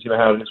plane, because you know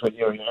how it is when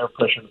you have air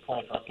pressure in the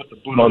plane. So I put the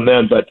boot on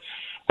then, but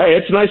hey,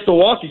 it's nice to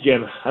walk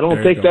again. I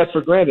don't take that for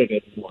granted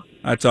anymore.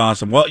 That's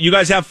awesome. Well, you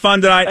guys have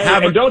fun tonight.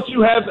 And don't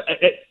you have?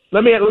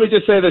 Let me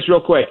just say this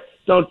real quick.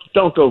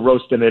 Don't go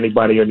roasting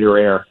anybody on your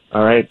air.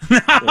 All right. No.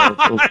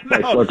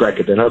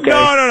 Okay. No.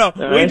 All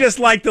We right? just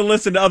like to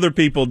listen to other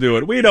people do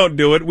it. We don't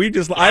do it.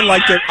 I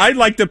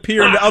like to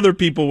peer into other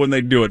people when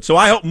they do it. So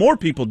I hope more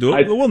people do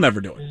it. But we'll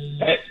never do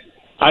it.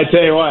 I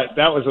tell you what,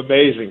 that was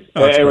amazing.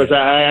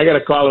 I got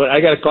to call it. I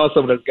got to call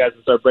some of those guys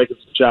and start breaking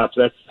some chops.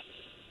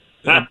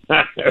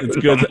 It's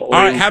good. All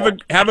right,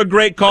 have a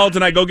great call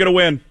tonight. Go get a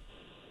win.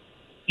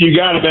 You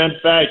got it, man.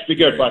 Thanks. Be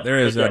good, bud. There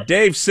is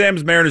Dave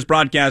Sims, Mariners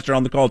broadcaster,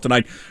 on the call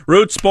tonight.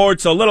 Root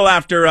Sports, a little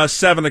after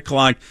 7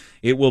 o'clock.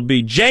 It will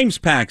be James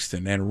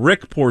Paxton and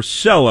Rick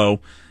Porcello,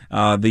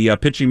 the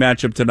pitching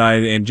matchup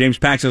tonight. And James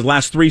Paxton's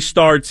last 3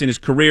 starts in his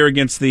career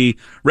against the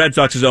Red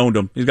Sox has owned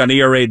him. He's got an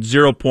ERA at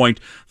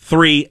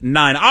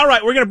 0.39. All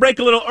right, we're going to break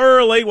a little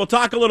early. We'll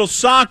talk a little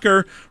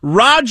soccer.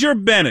 Roger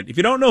Bennett. If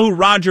you don't know who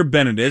Roger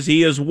Bennett is,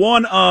 he is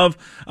one of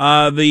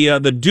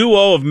the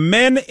duo of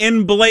Men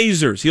in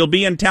Blazers. He'll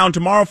be in town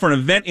tomorrow for an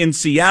event in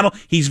Seattle.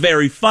 He's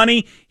very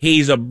funny.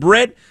 He's a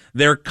Brit.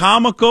 They're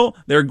comical.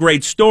 They're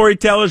great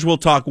storytellers. We'll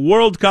talk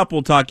World Cup.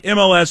 We'll talk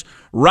MLS.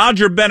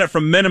 Roger Bennett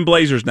from Men in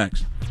Blazers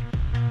next.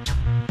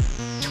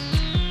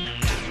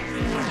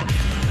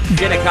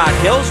 Shinnecock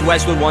Hills,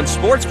 Westwood One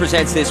Sports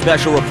presents this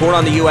special report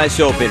on the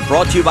U.S. Open,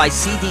 brought to you by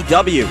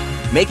CDW.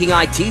 Making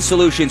IT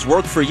solutions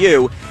work for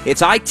you.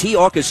 It's IT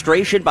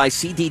orchestration by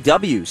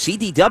CDW.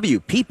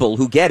 CDW, people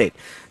who get it.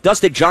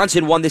 Dustin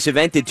Johnson won this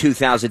event in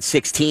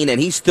 2016, and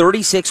he's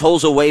 36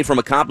 holes away from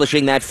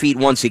accomplishing that feat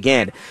once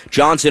again.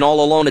 Johnson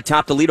all alone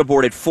atop the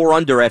leaderboard at 4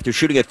 under after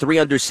shooting a 3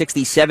 under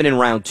 67 in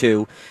round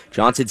 2.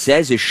 Johnson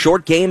says his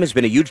short game has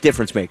been a huge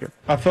difference maker.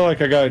 I feel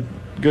like I got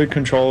good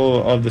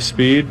control of the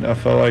speed. I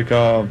feel like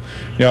I've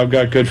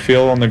got good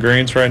feel on the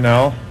greens right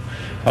now.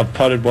 I've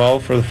putted well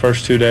for the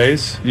first 2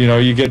 days.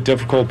 You get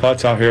difficult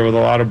putts out here with a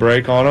lot of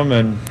break on them,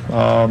 and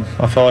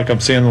I feel like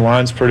I'm seeing the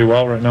lines pretty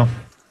well right now.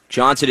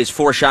 Johnson is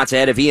 4 shots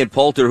ahead of Ian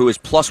Poulter, who is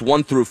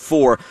 +1 through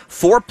 4.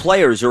 4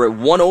 players are at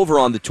 1 over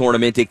on the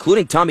tournament,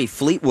 including Tommy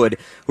Fleetwood,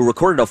 who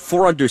recorded a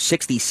 4 under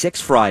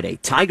 66 Friday.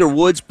 Tiger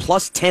Woods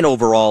 +10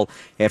 overall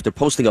after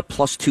posting a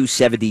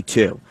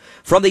 +272.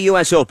 From the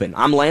U.S. Open,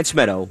 I'm Lance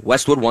Meadow,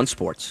 Westwood One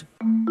Sports.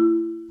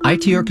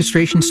 IT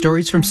orchestration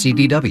stories from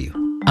CDW.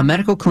 A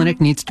medical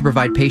clinic needs to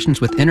provide patients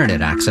with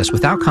internet access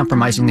without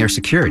compromising their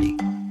security.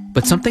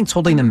 But something's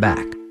holding them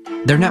back: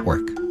 their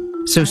network.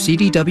 So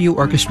CDW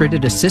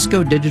orchestrated a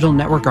Cisco digital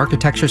network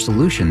architecture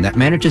solution that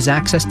manages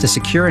access to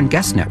secure and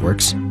guest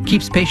networks,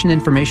 keeps patient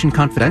information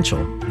confidential,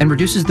 and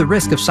reduces the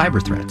risk of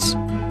cyber threats.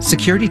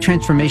 Security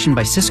transformation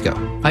by Cisco.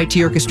 IT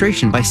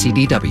orchestration by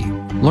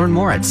CDW. Learn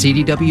more at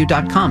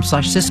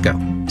cdw.com/Cisco.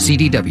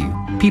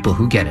 CDW. People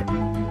who get it.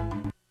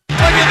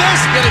 Look at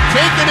this, going to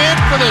take it in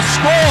for the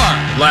score.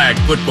 Flag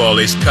football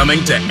is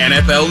coming to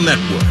NFL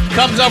Network.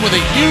 Comes up with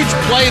a huge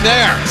play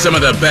there. Some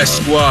of the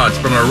best squads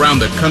from around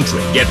the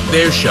country get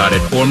their shot at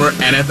former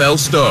NFL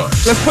stars.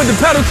 Let's put the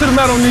pedal to the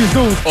metal on these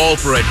dudes. All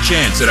for a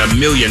chance at $1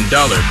 million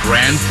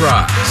grand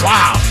prize.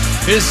 Wow.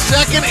 His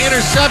second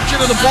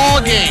interception of the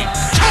ball game.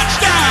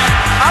 Touchdown!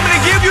 I'm going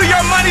to give you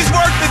your money's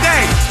worth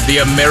today.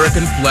 The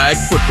American Flag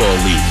Football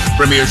League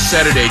premieres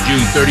Saturday,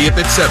 June 30th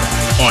at 7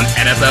 on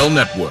NFL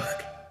Network.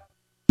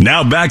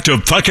 Now back to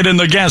Puckett and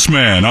the Gas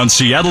Man on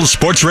Seattle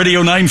Sports Radio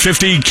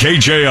 950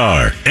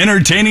 KJR.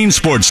 Entertaining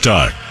sports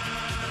talk.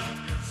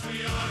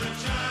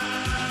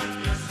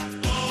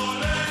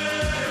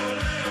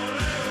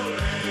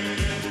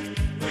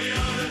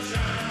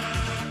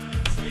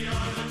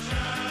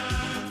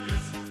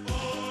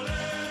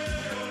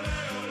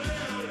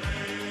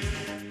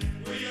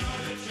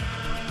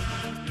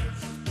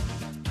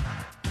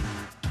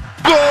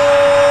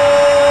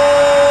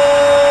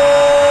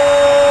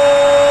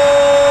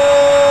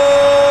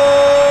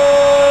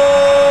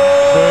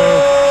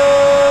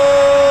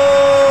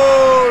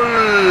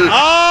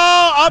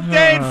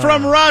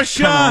 From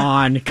Russia. Come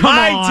on.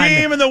 My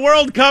team in the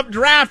World Cup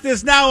draft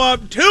is now up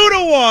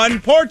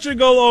 2-1.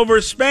 Portugal over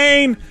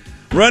Spain.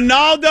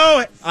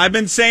 Ronaldo, I've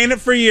been saying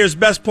it for years,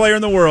 best player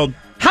in the world.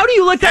 How do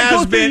you let that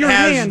go through your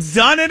hands? Has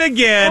done it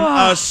again.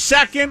 A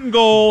second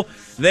goal.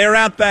 They're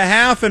at the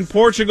half, and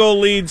Portugal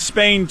leads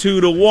Spain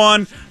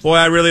 2-1. Boy,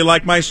 I really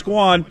like my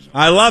squad.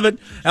 I love it.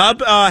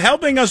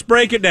 Helping us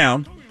break it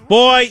down.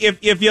 Boy,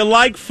 if you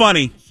like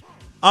funny,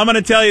 I'm going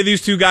to tell you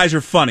these two guys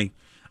are funny.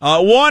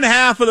 One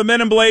half of the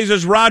Men in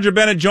Blazers, Roger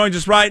Bennett, joins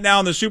us right now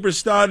on the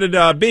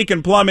super-studded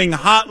Beacon Plumbing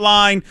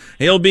hotline.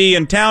 He'll be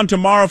in town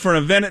tomorrow for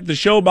an event at the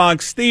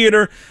Showbox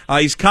Theater.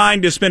 He's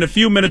kind to spend a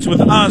few minutes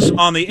with us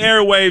on the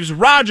airwaves.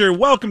 Roger,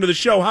 welcome to the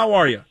show. How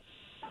are you?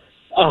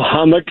 Oh,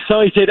 I'm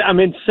excited.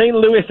 I'm in St.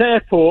 Louis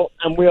Airport,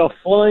 and we are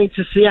flying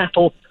to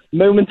Seattle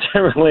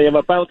momentarily. I'm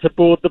about to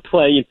board the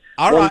plane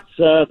once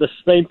the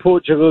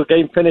Spain-Portugal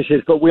game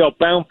finishes, but we are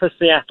bound for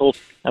Seattle,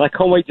 and I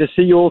can't wait to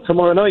see you all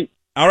tomorrow night.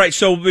 All right,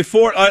 so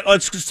before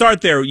let's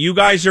start there. You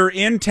guys are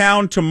in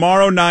town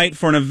tomorrow night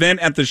for an event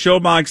at the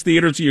Showbox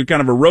Theater. So you're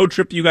kind of a road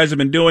trip you guys have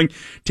been doing,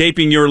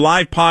 taping your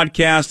live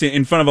podcast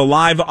in front of a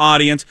live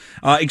audience.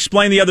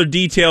 Explain the other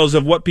details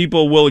of what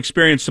people will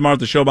experience tomorrow at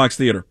the Showbox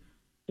Theater.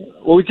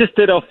 Well, we just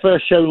did our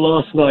first show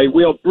last night.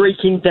 We are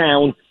breaking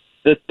down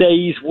the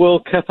day's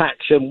World Cup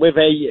action with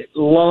a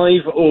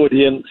live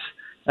audience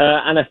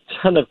and a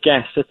ton of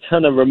guests, a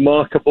ton of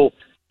remarkable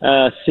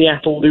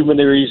Seattle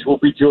luminaries will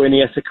be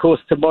joining us. Of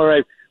course,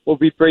 tomorrow we'll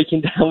be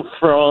breaking down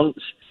France,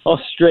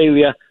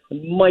 Australia,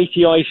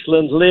 mighty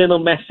Iceland, Lionel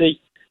Messi,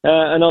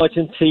 and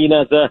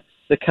Argentina, the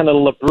kind of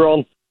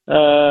LeBron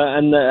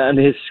and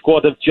his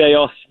squad of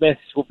J.R.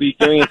 Smiths will be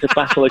going into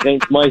battle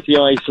against mighty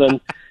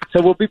Iceland.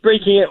 So we'll be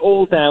breaking it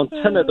all down.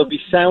 There'll be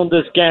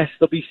Sounders guests,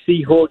 there'll be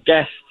Seahawk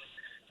guests,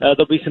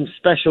 there'll be some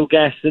special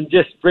guests, and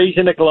just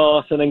raising a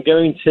glass and then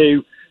going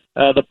to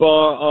the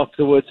bar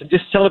afterwards and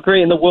just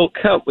celebrating the World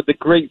Cup with the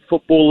great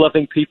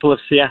football-loving people of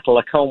Seattle.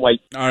 I can't wait.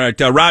 All right,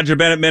 Roger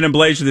Bennett, Men in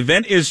Blazers. The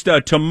event is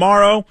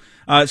tomorrow,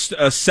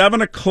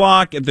 7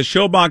 o'clock at the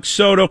Showbox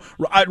Soto.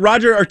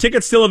 Roger, are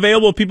tickets still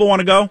available if people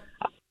want to go?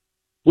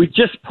 We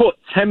just put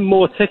 10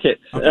 more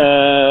tickets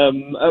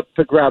up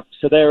for grabs,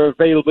 so they're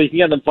available. You can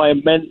get them via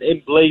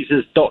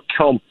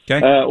meninblazers.com,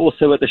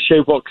 also at the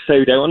Showbox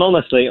Soto. And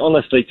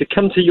honestly, to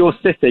come to your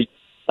city,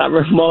 that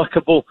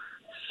remarkable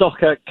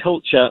soccer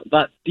culture,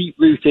 that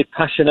deep-rooted,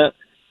 passionate,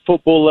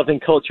 football-loving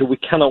culture, we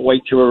cannot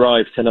wait to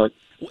arrive tonight.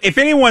 If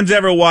anyone's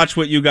ever watched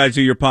what you guys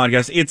do, your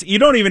podcast, you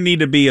don't even need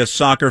to be a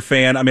soccer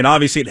fan. I mean,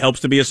 obviously it helps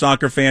to be a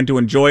soccer fan to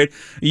enjoy it.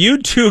 You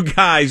two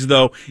guys,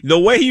 though, the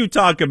way you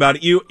talk about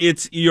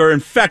it, you're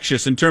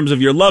infectious in terms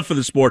of your love for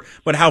the sport,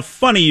 but how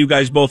funny you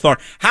guys both are.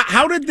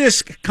 How did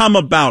this come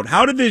about?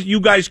 How did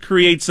you guys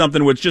create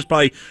something where it's just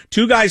probably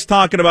two guys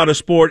talking about a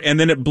sport and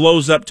then it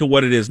blows up to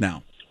what it is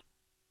now?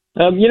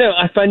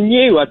 If I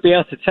knew, I'd be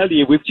able to tell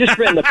you. We've just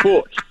written a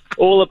book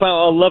all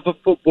about our love of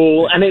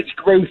football and its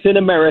growth in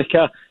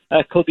America,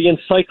 called the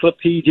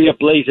Encyclopedia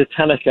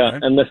Blazer-Tanica,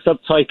 and the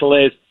subtitle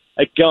is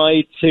A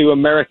Guide to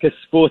America's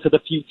Sport of the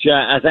Future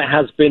as it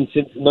has been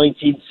since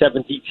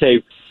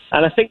 1972.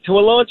 And I think to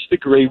a large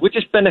degree, we're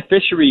just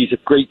beneficiaries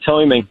of great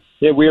timing.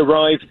 We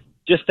arrived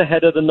just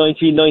ahead of the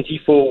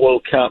 1994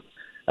 World Cup,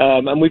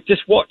 and we've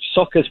just watched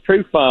soccer's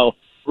profile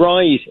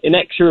rise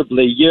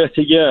inexorably year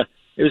to year.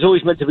 It was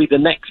always meant to be the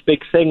next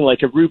big thing,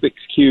 like a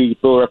Rubik's Cube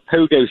or a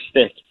pogo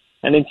stick.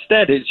 And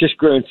instead, it's just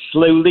grown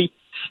slowly,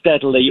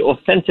 steadily,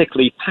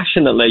 authentically,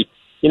 passionately.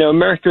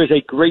 America is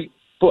a great...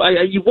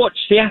 You watch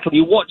Seattle,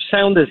 you watch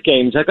Sounders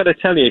games. I've got to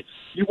tell you,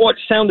 you watch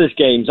Sounders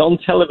games on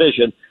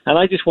television, and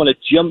I just want to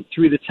jump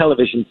through the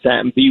television set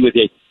and be with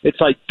you. It's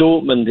like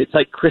Dortmund, it's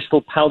like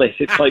Crystal Palace,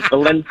 it's like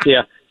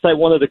Valencia. It's like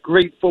one of the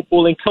great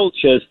footballing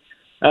cultures,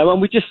 and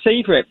we just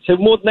savor it. So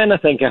more than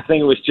anything, I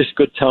think it was just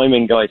good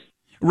timing, guys.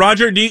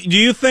 Roger, do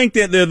you think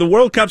that the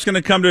World Cup's going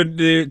to come to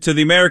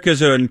the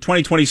Americas in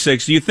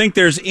 2026? Do you think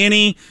there's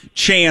any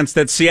chance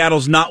that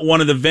Seattle's not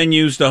one of the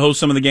venues to host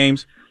some of the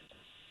games?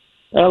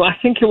 I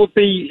think it would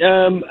be.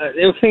 I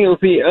think it would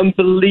be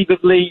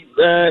unbelievably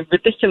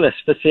ridiculous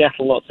for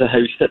Seattle not to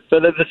host it.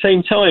 But at the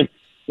same time,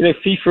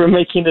 FIFA are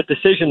making the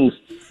decisions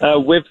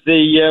with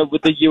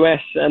the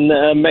US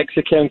and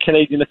Mexico and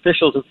Canadian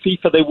officials. And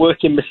FIFA, they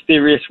work in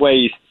mysterious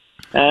ways.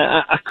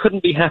 I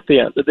couldn't be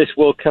happier that this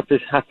World Cup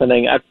is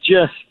happening. I've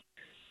just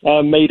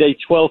made a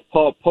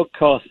 12-part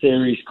podcast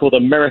series called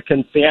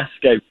American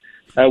Fiasco,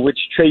 which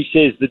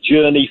traces the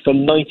journey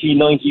from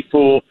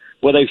 1994,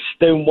 where those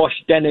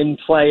stonewashed denim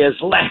players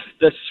left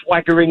the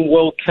swaggering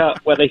World Cup,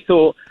 where they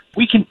thought,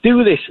 we can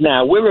do this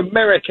now, we're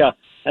America.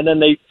 And then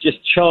they just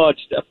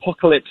charged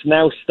Apocalypse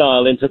Now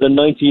style into the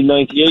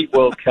 1998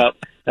 World Cup,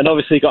 and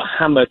obviously got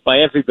hammered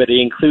by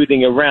everybody,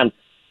 including Iran.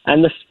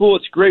 And the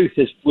sport's growth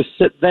was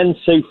then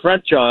so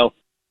fragile.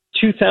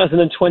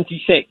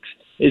 2026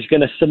 is going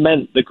to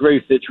cement the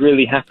growth that's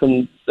really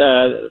happened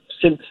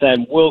since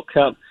then, World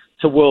Cup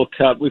to World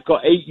Cup. We've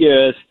got 8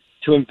 years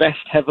to invest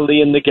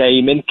heavily in the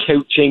game, in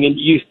coaching, in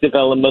youth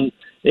development,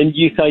 in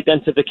youth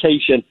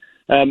identification.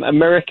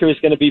 America is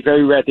going to be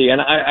very ready. And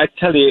I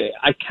tell you,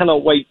 I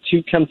cannot wait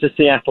to come to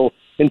Seattle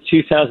in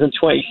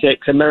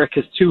 2026,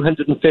 America's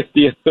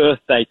 250th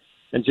birthday,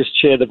 and just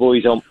cheer the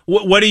boys on.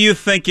 What do you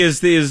think is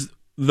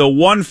the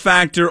one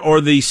factor or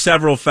the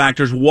several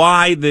factors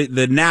why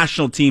the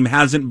national team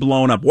hasn't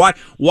blown up?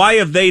 Why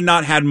have they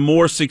not had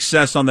more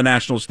success on the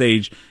national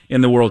stage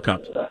in the World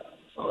Cup?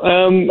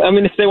 I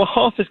mean, if they were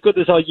half as good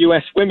as our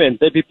US women,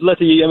 they'd be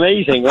bloody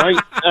amazing, right?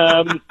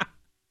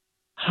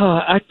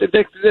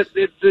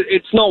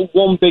 It's not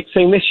one big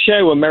thing. This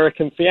show,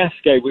 American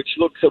Fiasco, which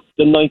looks at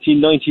the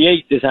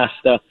 1998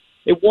 disaster,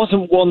 it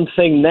wasn't one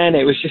thing then.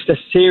 It was just a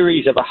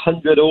series of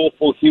 100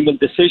 awful human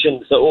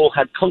decisions that all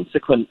had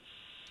consequence.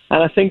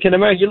 And I think in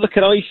America, you look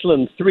at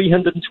Iceland,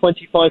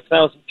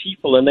 325,000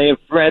 people, and they have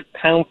bred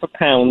pound for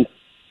pound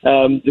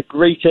the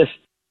greatest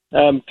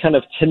kind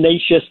of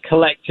tenacious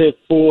collective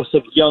force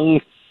of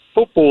young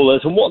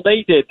footballers. And what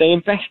they did, they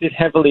invested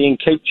heavily in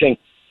coaching.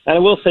 And I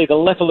will say the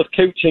level of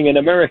coaching in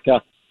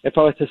America, if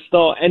I were to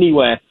start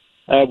anywhere,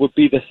 would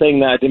be the thing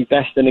that I'd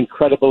invest an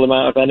incredible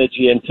amount of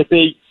energy in. To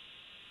be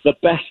the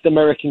best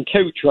American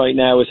coach right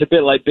now is a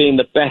bit like being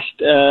the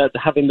best,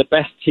 having the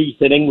best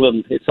teeth in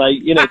England. It's like,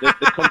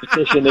 the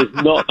competition is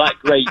not that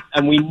great,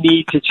 and we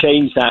need to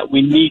change that.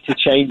 We need to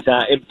change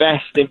that.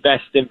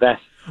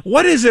 Invest.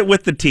 What is it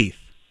with the teeth?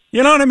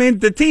 You know what I mean?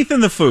 The teeth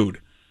and the food.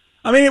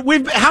 I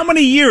mean, how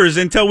many years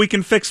until we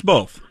can fix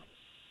both?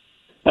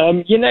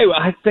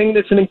 I think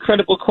that's an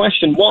incredible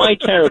question. What I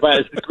care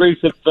about is the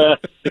growth of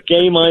the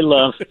game I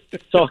love,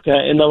 soccer,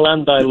 in the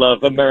land I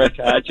love,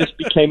 America. I just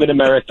became an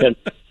American,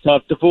 so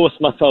I've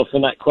divorced myself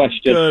from that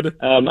question. Good.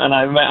 And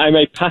I'm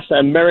an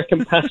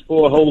American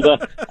passport holder.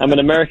 I'm an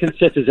American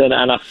citizen,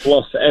 and I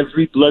floss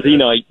every bloody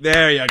night.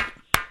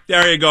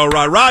 There you go,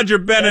 Rod. Roger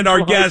Bennett,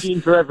 our guest.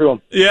 For everyone.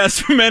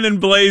 Yes, Men in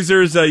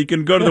Blazers. You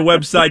can go to the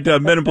website,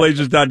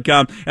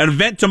 menandblazers.com. An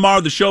event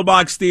tomorrow, the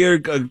Showbox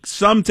Theater.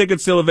 Some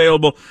tickets still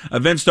available.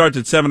 Event starts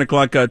at 7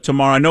 o'clock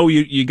tomorrow. I know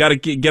you got to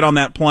get on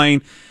that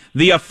plane.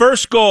 The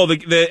first goal,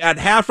 at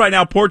half right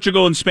now,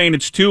 Portugal and Spain,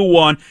 it's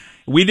 2-1.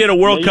 We did a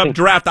World Cup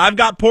draft. I've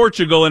got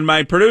Portugal, and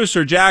my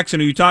producer,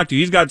 Jackson, who you talked to,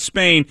 he's got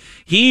Spain.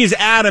 He's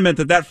adamant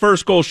that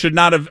first goal should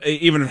not have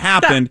even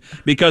happened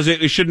because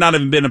it should not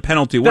have been a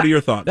penalty. What are your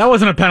thoughts? That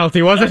wasn't a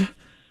penalty, was it?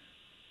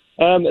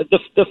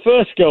 The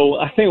first goal,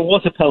 I think,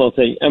 was a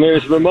penalty. I mean, it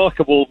was a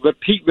remarkable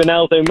repeat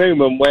Ronaldo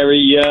moment where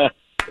he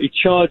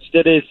charged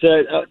at his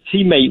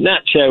teammate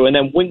Nacho and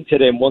then winked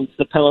at him once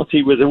the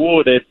penalty was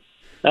awarded.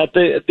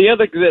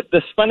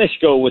 The Spanish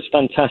goal was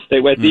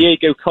fantastic, where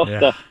Diego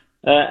Costa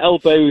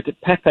elbowed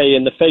Pepe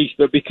in the face,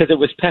 but because it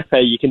was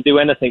Pepe, you can do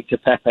anything to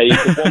Pepe.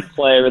 He's the one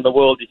player in the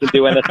world you can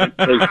do anything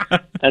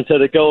to. And so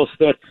the goal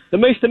stood. The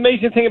most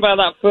amazing thing about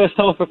that first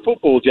half of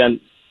football,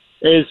 gents,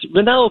 is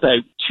Ronaldo,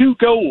 two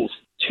goals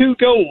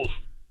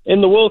in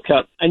the World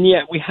Cup, and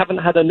yet we haven't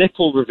had a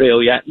nipple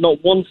reveal yet.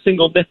 Not one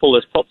single nipple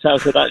has popped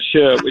out of that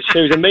shirt, which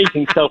shows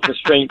amazing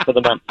self-restraint for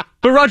the man.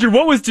 But Roger,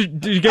 what was De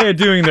Gea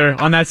doing there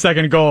on that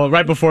second goal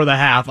right before the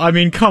half? I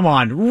mean, come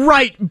on,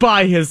 right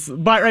by his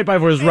right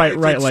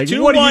leg. It's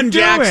 2-1,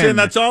 Jackson.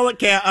 That's all it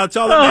can. That's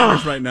all that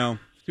matters right now.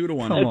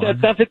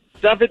 2-1.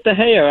 David De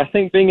Gea, I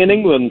think, being in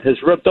England,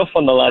 has rubbed off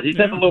on the lad. He's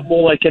never looked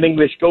more like an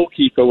English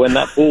goalkeeper when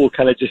that ball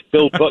kind of just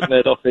Bill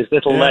Bucknered off his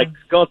little legs.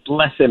 God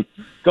bless him.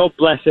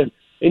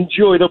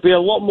 Enjoy. There'll be a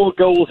lot more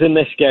goals in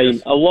this game.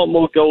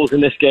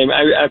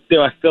 I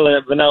feel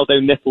a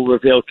Ronaldo nipple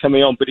reveal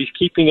coming on, but he's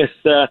keeping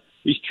us.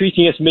 He's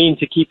treating us mean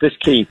to keep us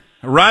keen.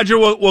 Roger,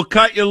 we'll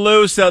cut you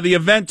loose. The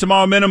event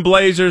tomorrow, Men in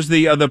Blazers,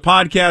 the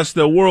podcast,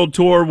 the World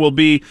Tour will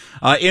be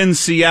in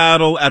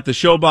Seattle at the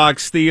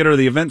Showbox Theater.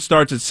 The event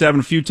starts at 7.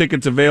 A few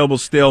tickets available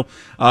still.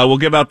 We'll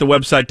give out the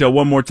website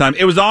one more time.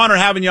 It was an honor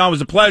having you on. It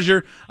was a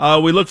pleasure.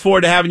 We look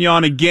forward to having you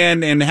on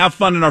again, and have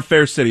fun in our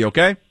fair city,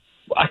 okay?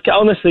 I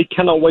honestly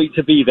cannot wait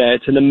to be there.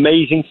 It's an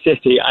amazing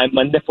city.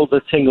 My nipples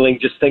are tingling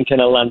just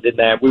thinking of landing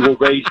there. We will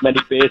raise many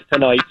beers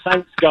tonight.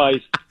 Thanks, guys.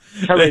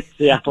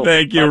 Seattle.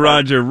 Thank you,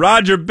 Roger.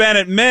 Roger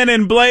Bennett, Men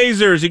in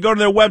Blazers. You go to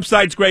their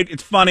website; it's great.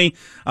 It's funny.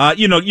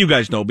 You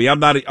guys know me. I'm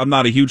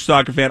not a huge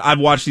soccer fan. I've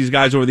watched these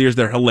guys over the years.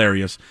 They're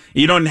hilarious.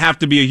 You don't have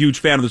to be a huge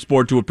fan of the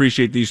sport to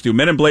appreciate these two.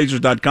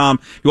 menandblazers.com.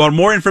 If you want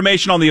more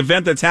information on the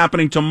event that's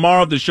happening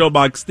tomorrow at the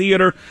Showbox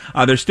Theater,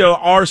 there still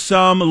are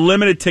some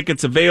limited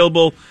tickets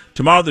available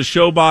tomorrow at the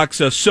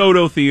Showbox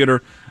Soto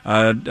Theater.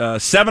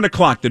 7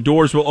 o'clock, the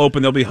doors will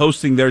open. They'll be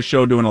hosting their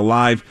show, doing a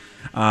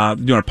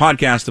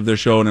podcast of their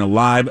show in a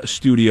live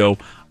studio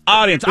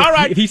audience. All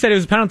right. If he said it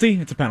was a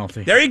penalty, it's a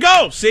penalty. There you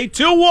go. See,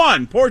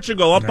 2-1.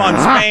 Portugal up on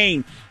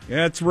Spain.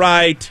 That's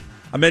right.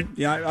 I've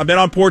been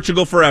on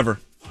Portugal forever.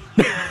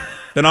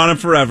 Been on him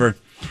forever.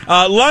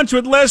 Lunch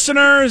with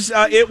listeners.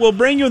 It will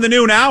bring you in the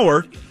noon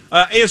hour.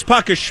 Is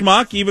Puckett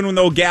Schmuck, even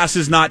though Gas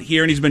is not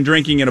here and he's been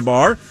drinking in a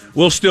bar.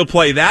 We'll still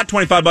play that.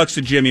 $25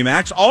 to Jimmy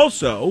Max.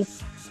 Also,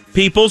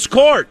 People's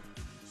Court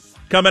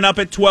coming up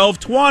at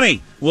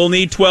 12:20. We'll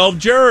need 12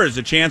 jurors,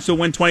 a chance to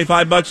win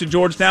 $25 at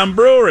Georgetown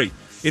Brewery.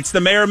 It's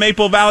the Mayor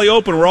Maple Valley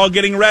Open. We're all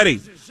getting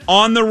ready.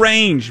 On the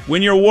range,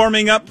 when you're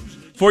warming up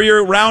for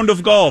your round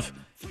of golf.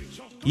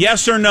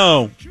 Yes or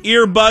no?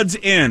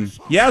 Earbuds in.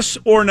 Yes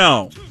or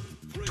no?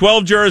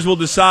 12 jurors will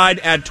decide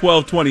at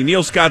 12:20.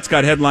 Neil Scott's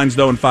got headlines,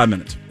 though, in 5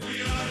 minutes.